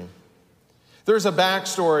differently. There's a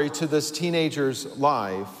backstory to this teenager's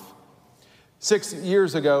life. 6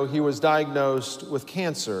 years ago, he was diagnosed with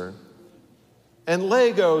cancer. And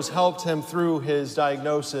Legos helped him through his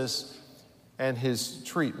diagnosis and his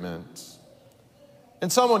treatment.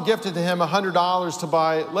 And someone gifted to him $100 to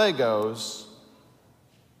buy Legos.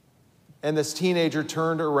 And this teenager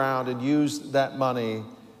turned around and used that money,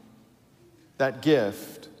 that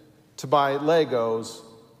gift, to buy Legos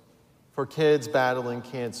for kids battling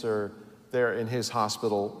cancer there in his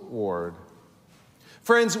hospital ward.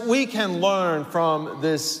 Friends, we can learn from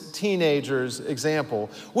this teenager's example.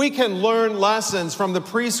 We can learn lessons from the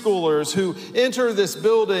preschoolers who enter this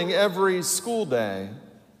building every school day.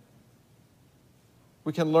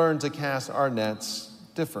 We can learn to cast our nets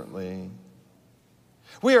differently.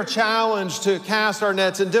 We are challenged to cast our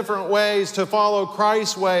nets in different ways, to follow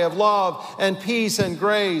Christ's way of love and peace and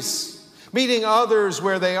grace, meeting others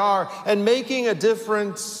where they are and making a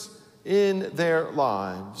difference in their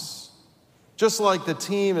lives. Just like the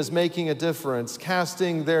team is making a difference,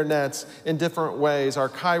 casting their nets in different ways, our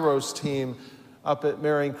Kairos team up at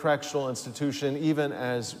Marion Correctional Institution, even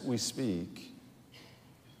as we speak.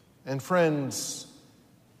 And friends,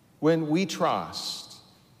 when we trust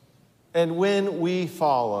and when we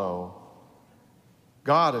follow,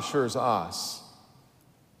 God assures us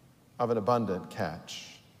of an abundant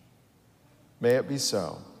catch. May it be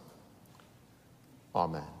so.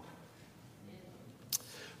 Amen.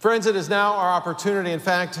 Friends, it is now our opportunity. In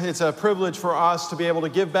fact, it's a privilege for us to be able to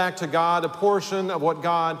give back to God a portion of what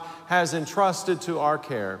God has entrusted to our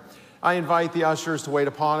care. I invite the ushers to wait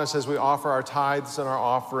upon us as we offer our tithes and our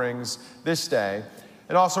offerings this day.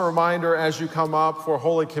 And also a reminder, as you come up for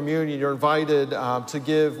Holy Communion, you're invited to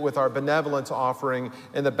give with our benevolence offering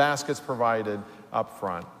in the baskets provided up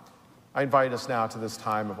front. I invite us now to this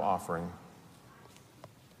time of offering.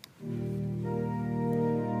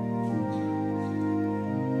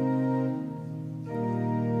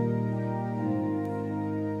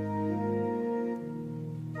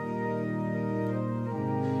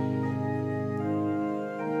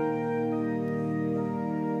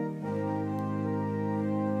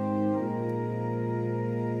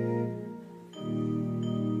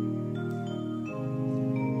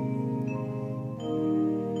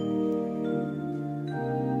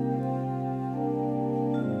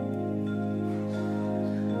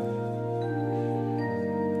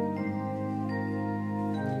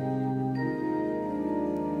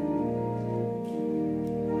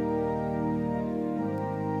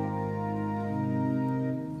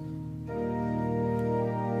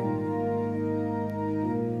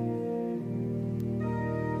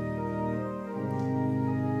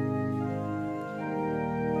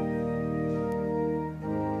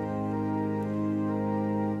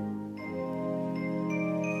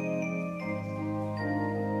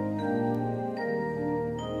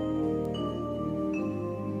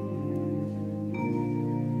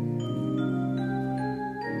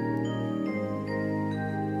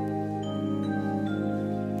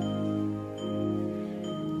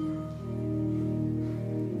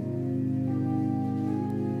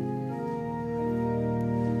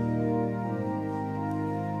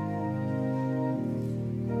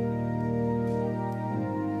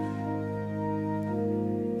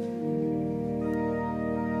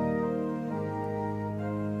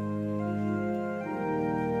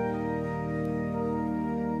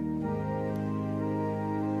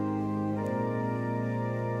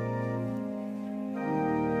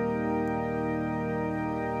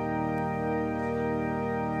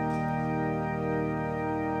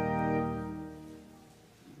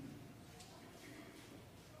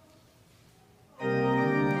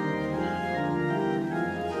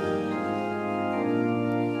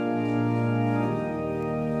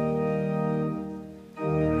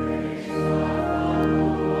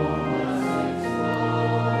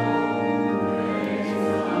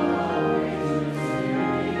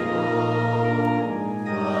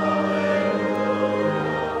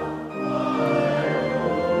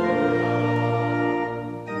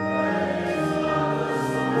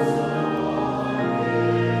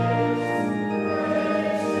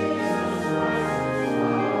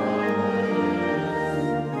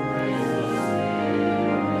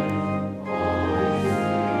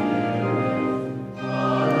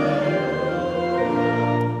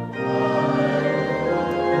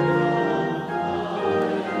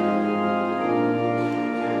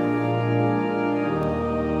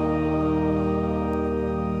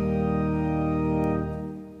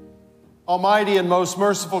 Almighty and most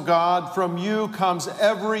merciful God, from you comes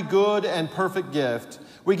every good and perfect gift.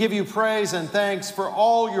 We give you praise and thanks for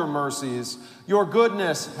all your mercies. Your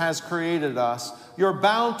goodness has created us. Your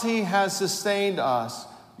bounty has sustained us.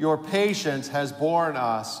 Your patience has borne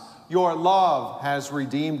us. Your love has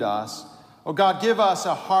redeemed us. Oh God, give us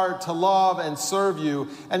a heart to love and serve you,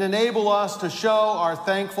 and enable us to show our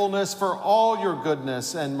thankfulness for all your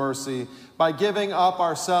goodness and mercy by giving up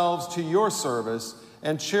ourselves to your service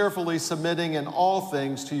and cheerfully submitting in all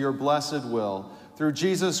things to your blessed will. Through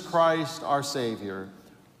Jesus Christ, our Savior.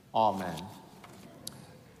 Amen.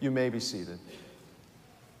 You may be seated.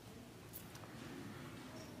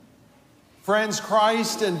 Friends,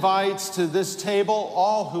 Christ invites to this table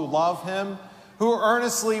all who love him, who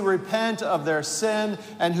earnestly repent of their sin,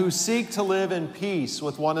 and who seek to live in peace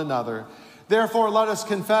with one another. Therefore, let us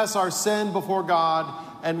confess our sin before God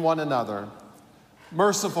and one another.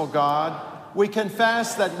 Merciful God, we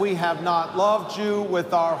confess that we have not loved you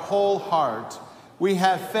with our whole heart. We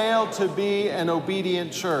have failed to be an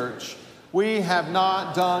obedient church. We have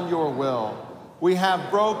not done your will. We have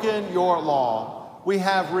broken your law. We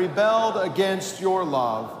have rebelled against your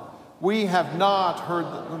love. We have not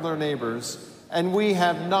heard their neighbors, and we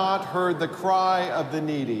have not heard the cry of the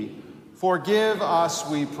needy. Forgive us,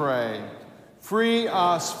 we pray. Free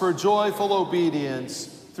us for joyful obedience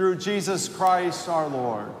through Jesus Christ our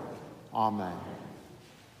Lord. Amen.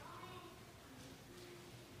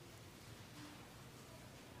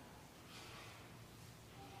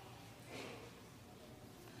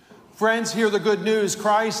 Friends, hear the good news.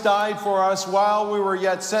 Christ died for us while we were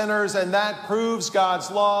yet sinners, and that proves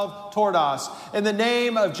God's love toward us. In the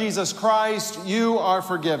name of Jesus Christ, you are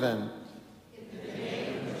forgiven. In the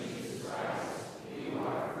name of Jesus Christ, you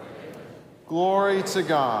are forgiven. Glory to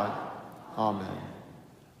God. Amen.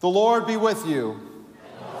 The Lord be with you.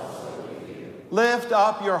 And also with you. Lift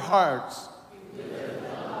up your hearts. We lift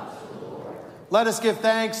them up to the Lord. Let us give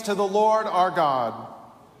thanks to the Lord our God.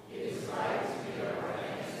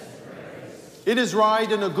 It is right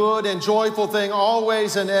and a good and joyful thing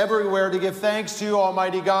always and everywhere to give thanks to you,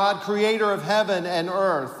 Almighty God, creator of heaven and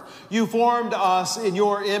earth. You formed us in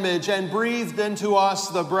your image and breathed into us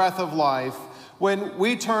the breath of life. When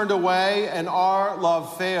we turned away and our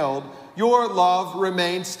love failed, your love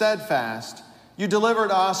remained steadfast. You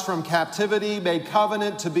delivered us from captivity, made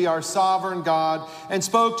covenant to be our sovereign God, and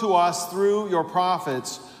spoke to us through your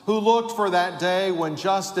prophets, who looked for that day when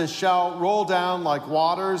justice shall roll down like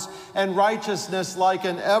waters and righteousness like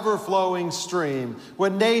an ever-flowing stream,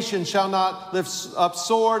 when nation shall not lift up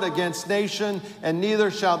sword against nation, and neither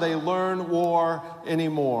shall they learn war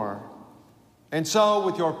anymore. And so,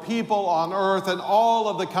 with your people on earth and all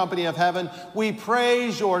of the company of heaven, we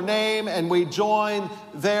praise your name and we join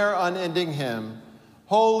their unending hymn.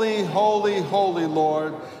 Holy, holy, holy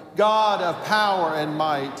Lord, God of power and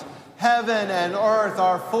might, heaven and earth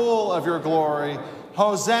are full of your glory.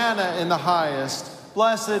 Hosanna in the highest.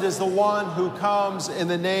 Blessed is the one who comes in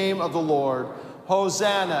the name of the Lord.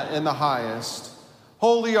 Hosanna in the highest.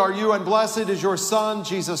 Holy are you, and blessed is your Son,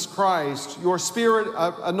 Jesus Christ. Your Spirit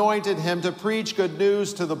anointed him to preach good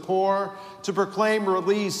news to the poor, to proclaim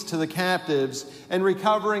release to the captives, and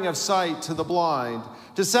recovering of sight to the blind,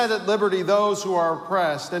 to set at liberty those who are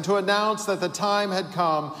oppressed, and to announce that the time had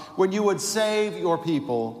come when you would save your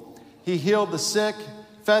people. He healed the sick,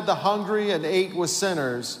 fed the hungry, and ate with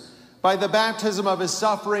sinners. By the baptism of his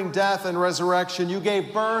suffering, death, and resurrection, you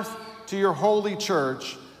gave birth to your holy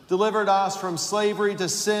church, delivered us from slavery to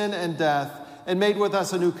sin and death, and made with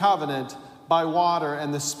us a new covenant by water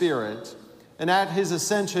and the Spirit. And at his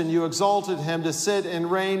ascension, you exalted him to sit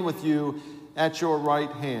and reign with you at your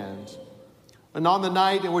right hand. And on the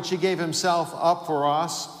night in which he gave himself up for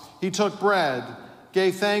us, he took bread,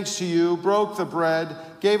 gave thanks to you, broke the bread,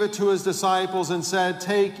 gave it to his disciples, and said,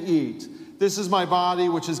 "Take, eat. This is my body,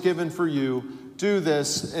 which is given for you. Do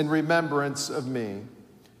this in remembrance of me."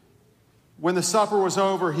 When the supper was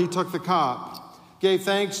over, he took the cup, gave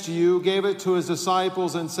thanks to you, gave it to his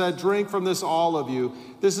disciples, and said, "Drink from this, all of you.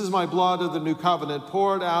 This is my blood of the new covenant,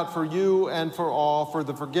 poured out for you and for all for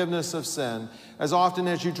the forgiveness of sin. As often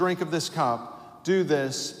as you drink of this cup, do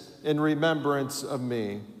this in remembrance of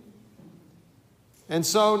me." And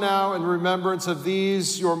so now, in remembrance of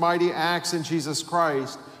these, your mighty acts in Jesus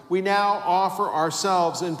Christ, we now offer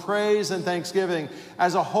ourselves in praise and thanksgiving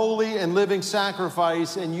as a holy and living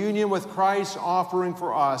sacrifice in union with Christ's offering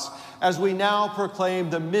for us, as we now proclaim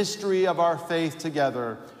the mystery of our faith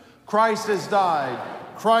together. Christ has died.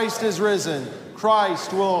 Christ is risen.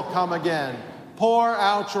 Christ will come again. Pour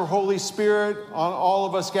out your Holy Spirit on all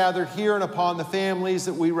of us gathered here and upon the families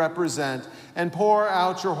that we represent. And pour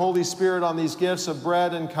out your Holy Spirit on these gifts of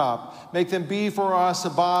bread and cup. Make them be for us the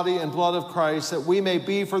body and blood of Christ, that we may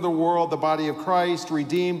be for the world the body of Christ,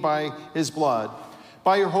 redeemed by his blood.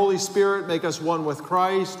 By your Holy Spirit, make us one with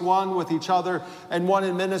Christ, one with each other, and one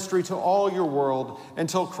in ministry to all your world,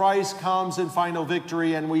 until Christ comes in final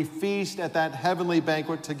victory and we feast at that heavenly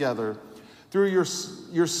banquet together. Through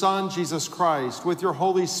your Son, Jesus Christ, with your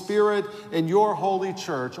Holy Spirit and your holy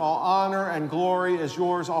church, all honor and glory is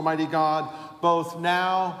yours, Almighty God, both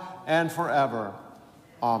now and forever.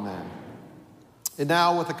 Amen. And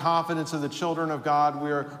now, with the confidence of the children of God,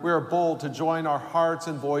 we are bold to join our hearts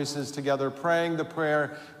and voices together, praying the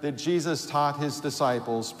prayer that Jesus taught his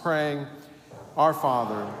disciples, praying, Our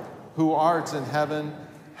Father, who art in heaven,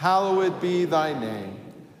 hallowed be thy name.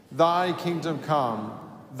 Thy kingdom come,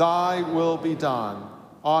 thy will be done,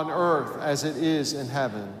 on earth as it is in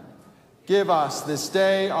heaven. Give us this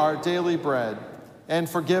day our daily bread, and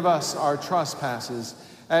forgive us our trespasses,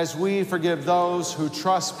 as we forgive those who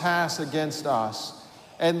trespass against us.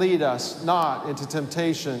 And lead us not into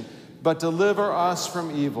temptation, but deliver us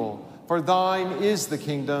from evil. For thine is the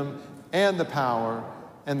kingdom, and the power,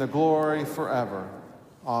 and the glory forever.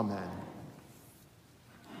 Amen.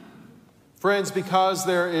 Friends, because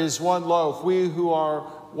there is one loaf, we who are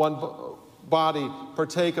one body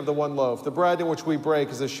partake of the one loaf. The bread in which we break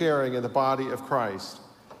is a sharing in the body of Christ.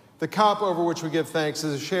 The cup over which we give thanks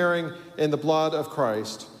is a sharing in the blood of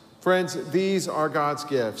Christ. Friends, these are God's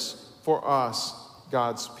gifts for us,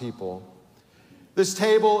 God's people. This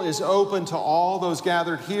table is open to all those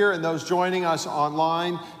gathered here and those joining us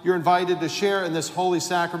online. You're invited to share in this holy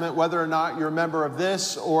sacrament, whether or not you're a member of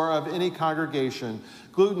this or of any congregation.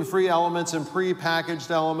 Gluten-free elements and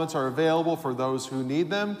pre-packaged elements are available for those who need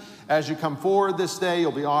them. As you come forward this day,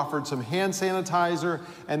 you'll be offered some hand sanitizer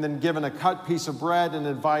and then given a cut piece of bread and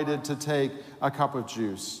invited to take a cup of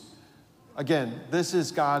juice. Again, this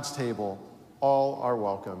is God's table. All are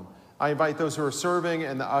welcome. I invite those who are serving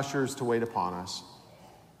and the ushers to wait upon us.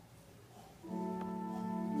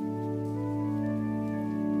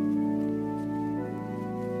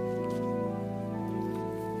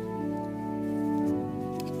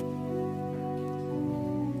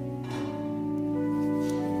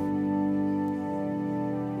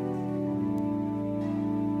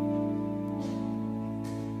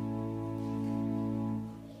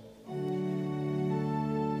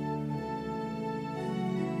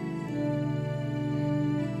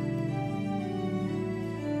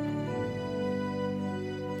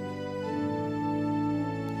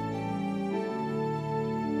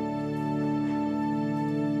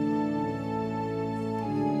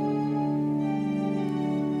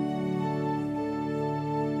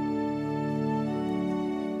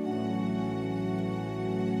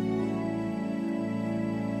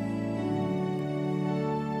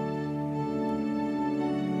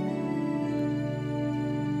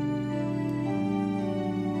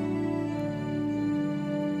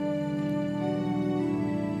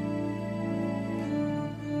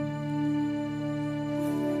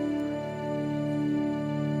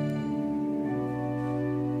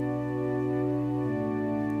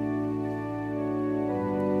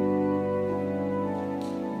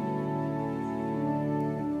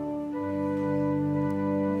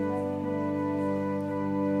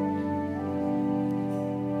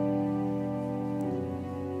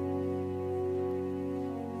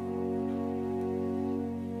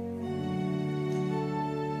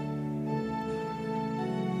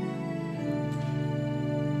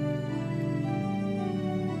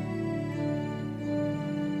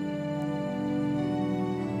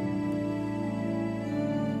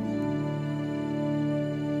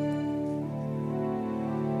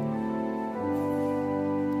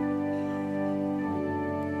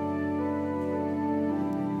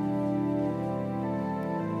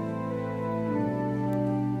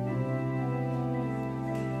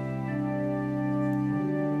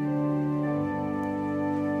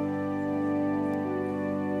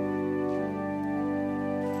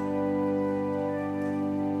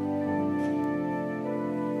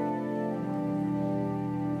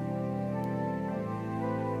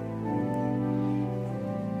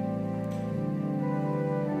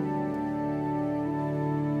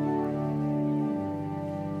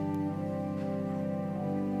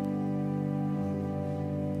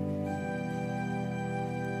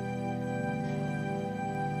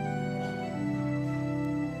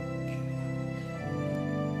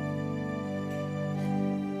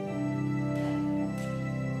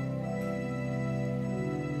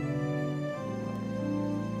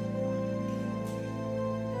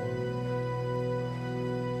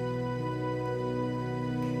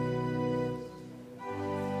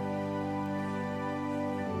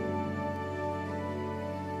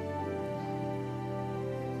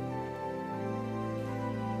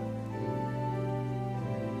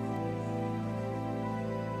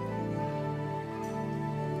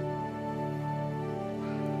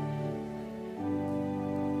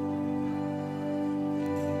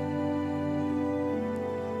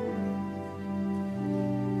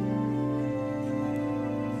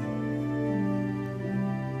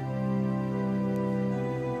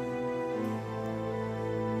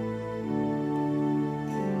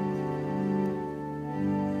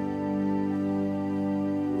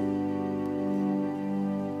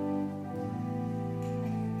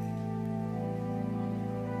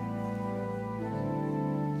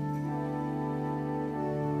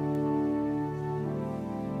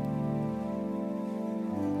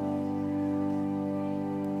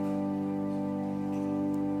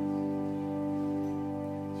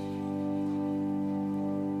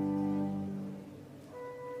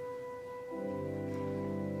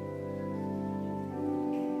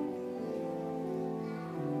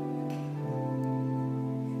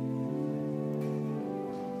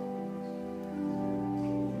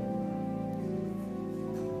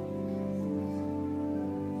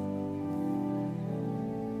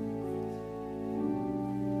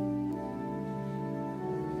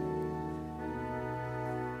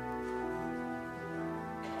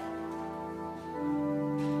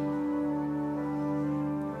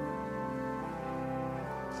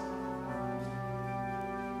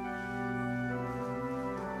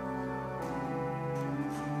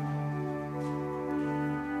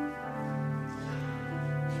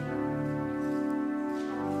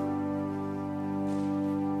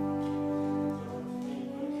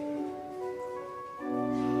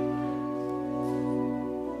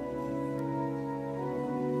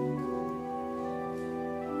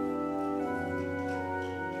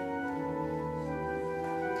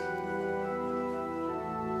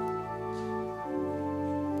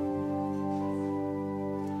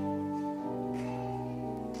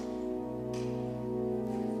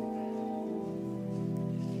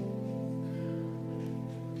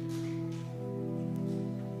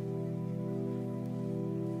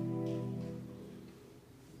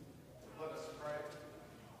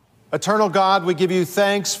 Eternal God, we give you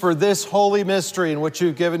thanks for this holy mystery in which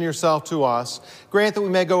you've given yourself to us. Grant that we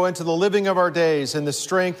may go into the living of our days in the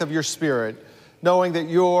strength of your Spirit, knowing that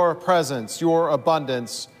your presence, your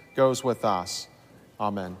abundance goes with us.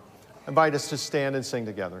 Amen. I invite us to stand and sing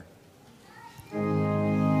together.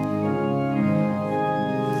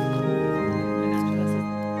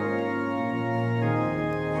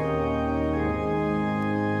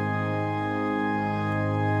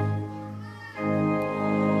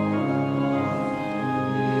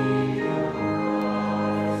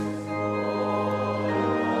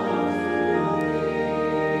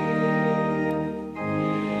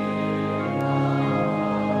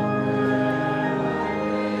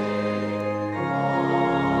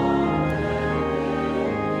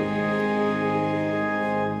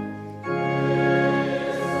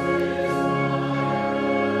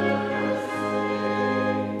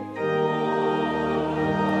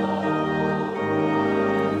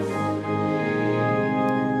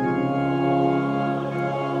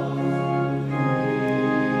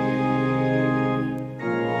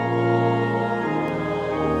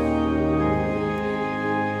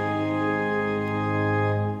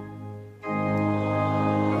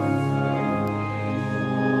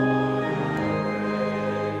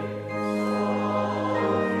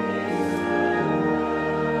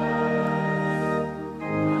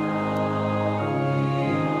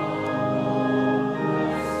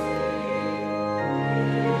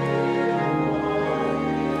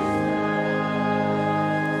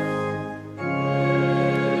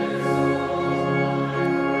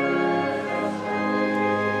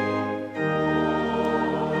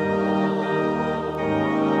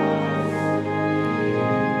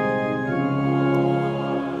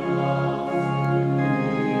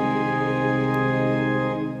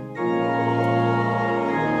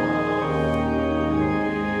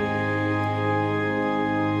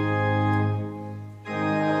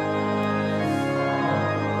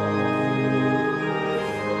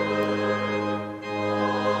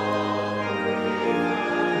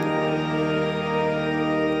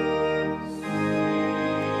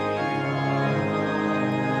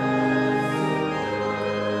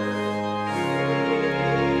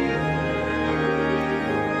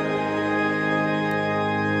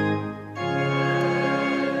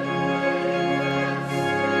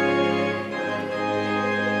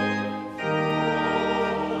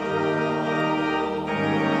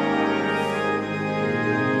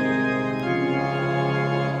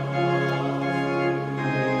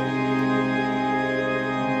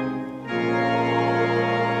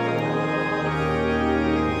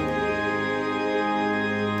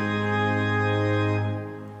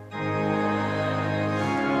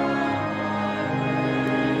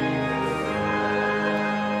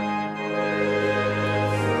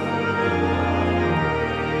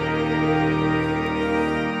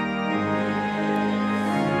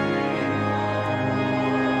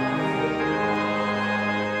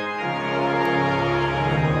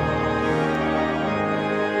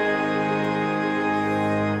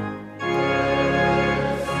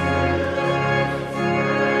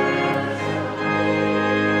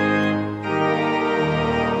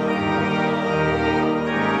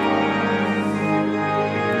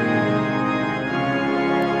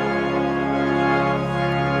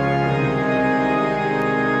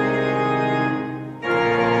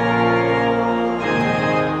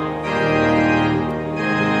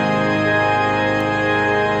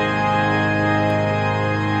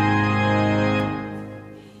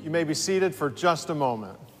 may be seated for just a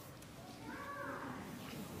moment.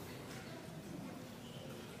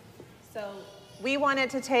 So we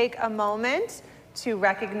wanted to take a moment to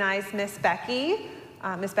recognize Miss Becky.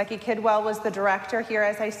 Miss Becky Kidwell was the director here,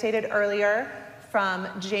 as I stated earlier, from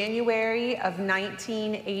January of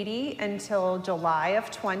 1980 until July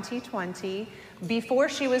of 2020. Before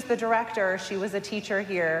she was the director, she was a teacher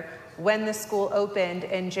here when the school opened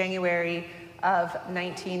in January of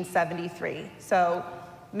 1973. So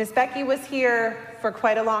Miss Becky was here for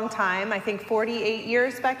quite a long time, I think 48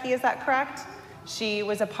 years, Becky, is that correct? She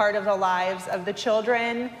was a part of the lives of the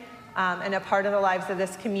children and a part of the lives of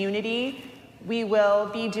this community. We will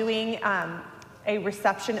be doing a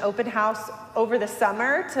reception open house over the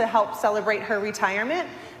summer to help celebrate her retirement.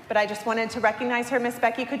 But I just wanted to recognize her. Miss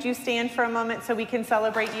Becky, could you stand for a moment so we can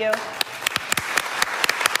celebrate you?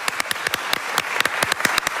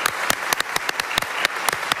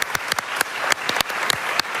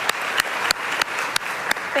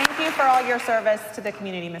 Thank you for all your service to the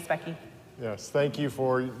community, Miss Becky. Yes, thank you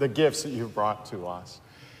for the gifts that you've brought to us.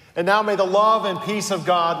 And now may the love and peace of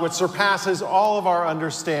God, which surpasses all of our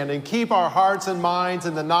understanding, keep our hearts and minds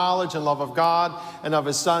in the knowledge and love of God and of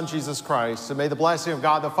his Son, Jesus Christ. And may the blessing of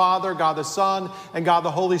God the Father, God the Son, and God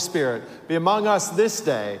the Holy Spirit be among us this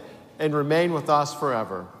day and remain with us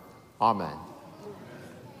forever. Amen.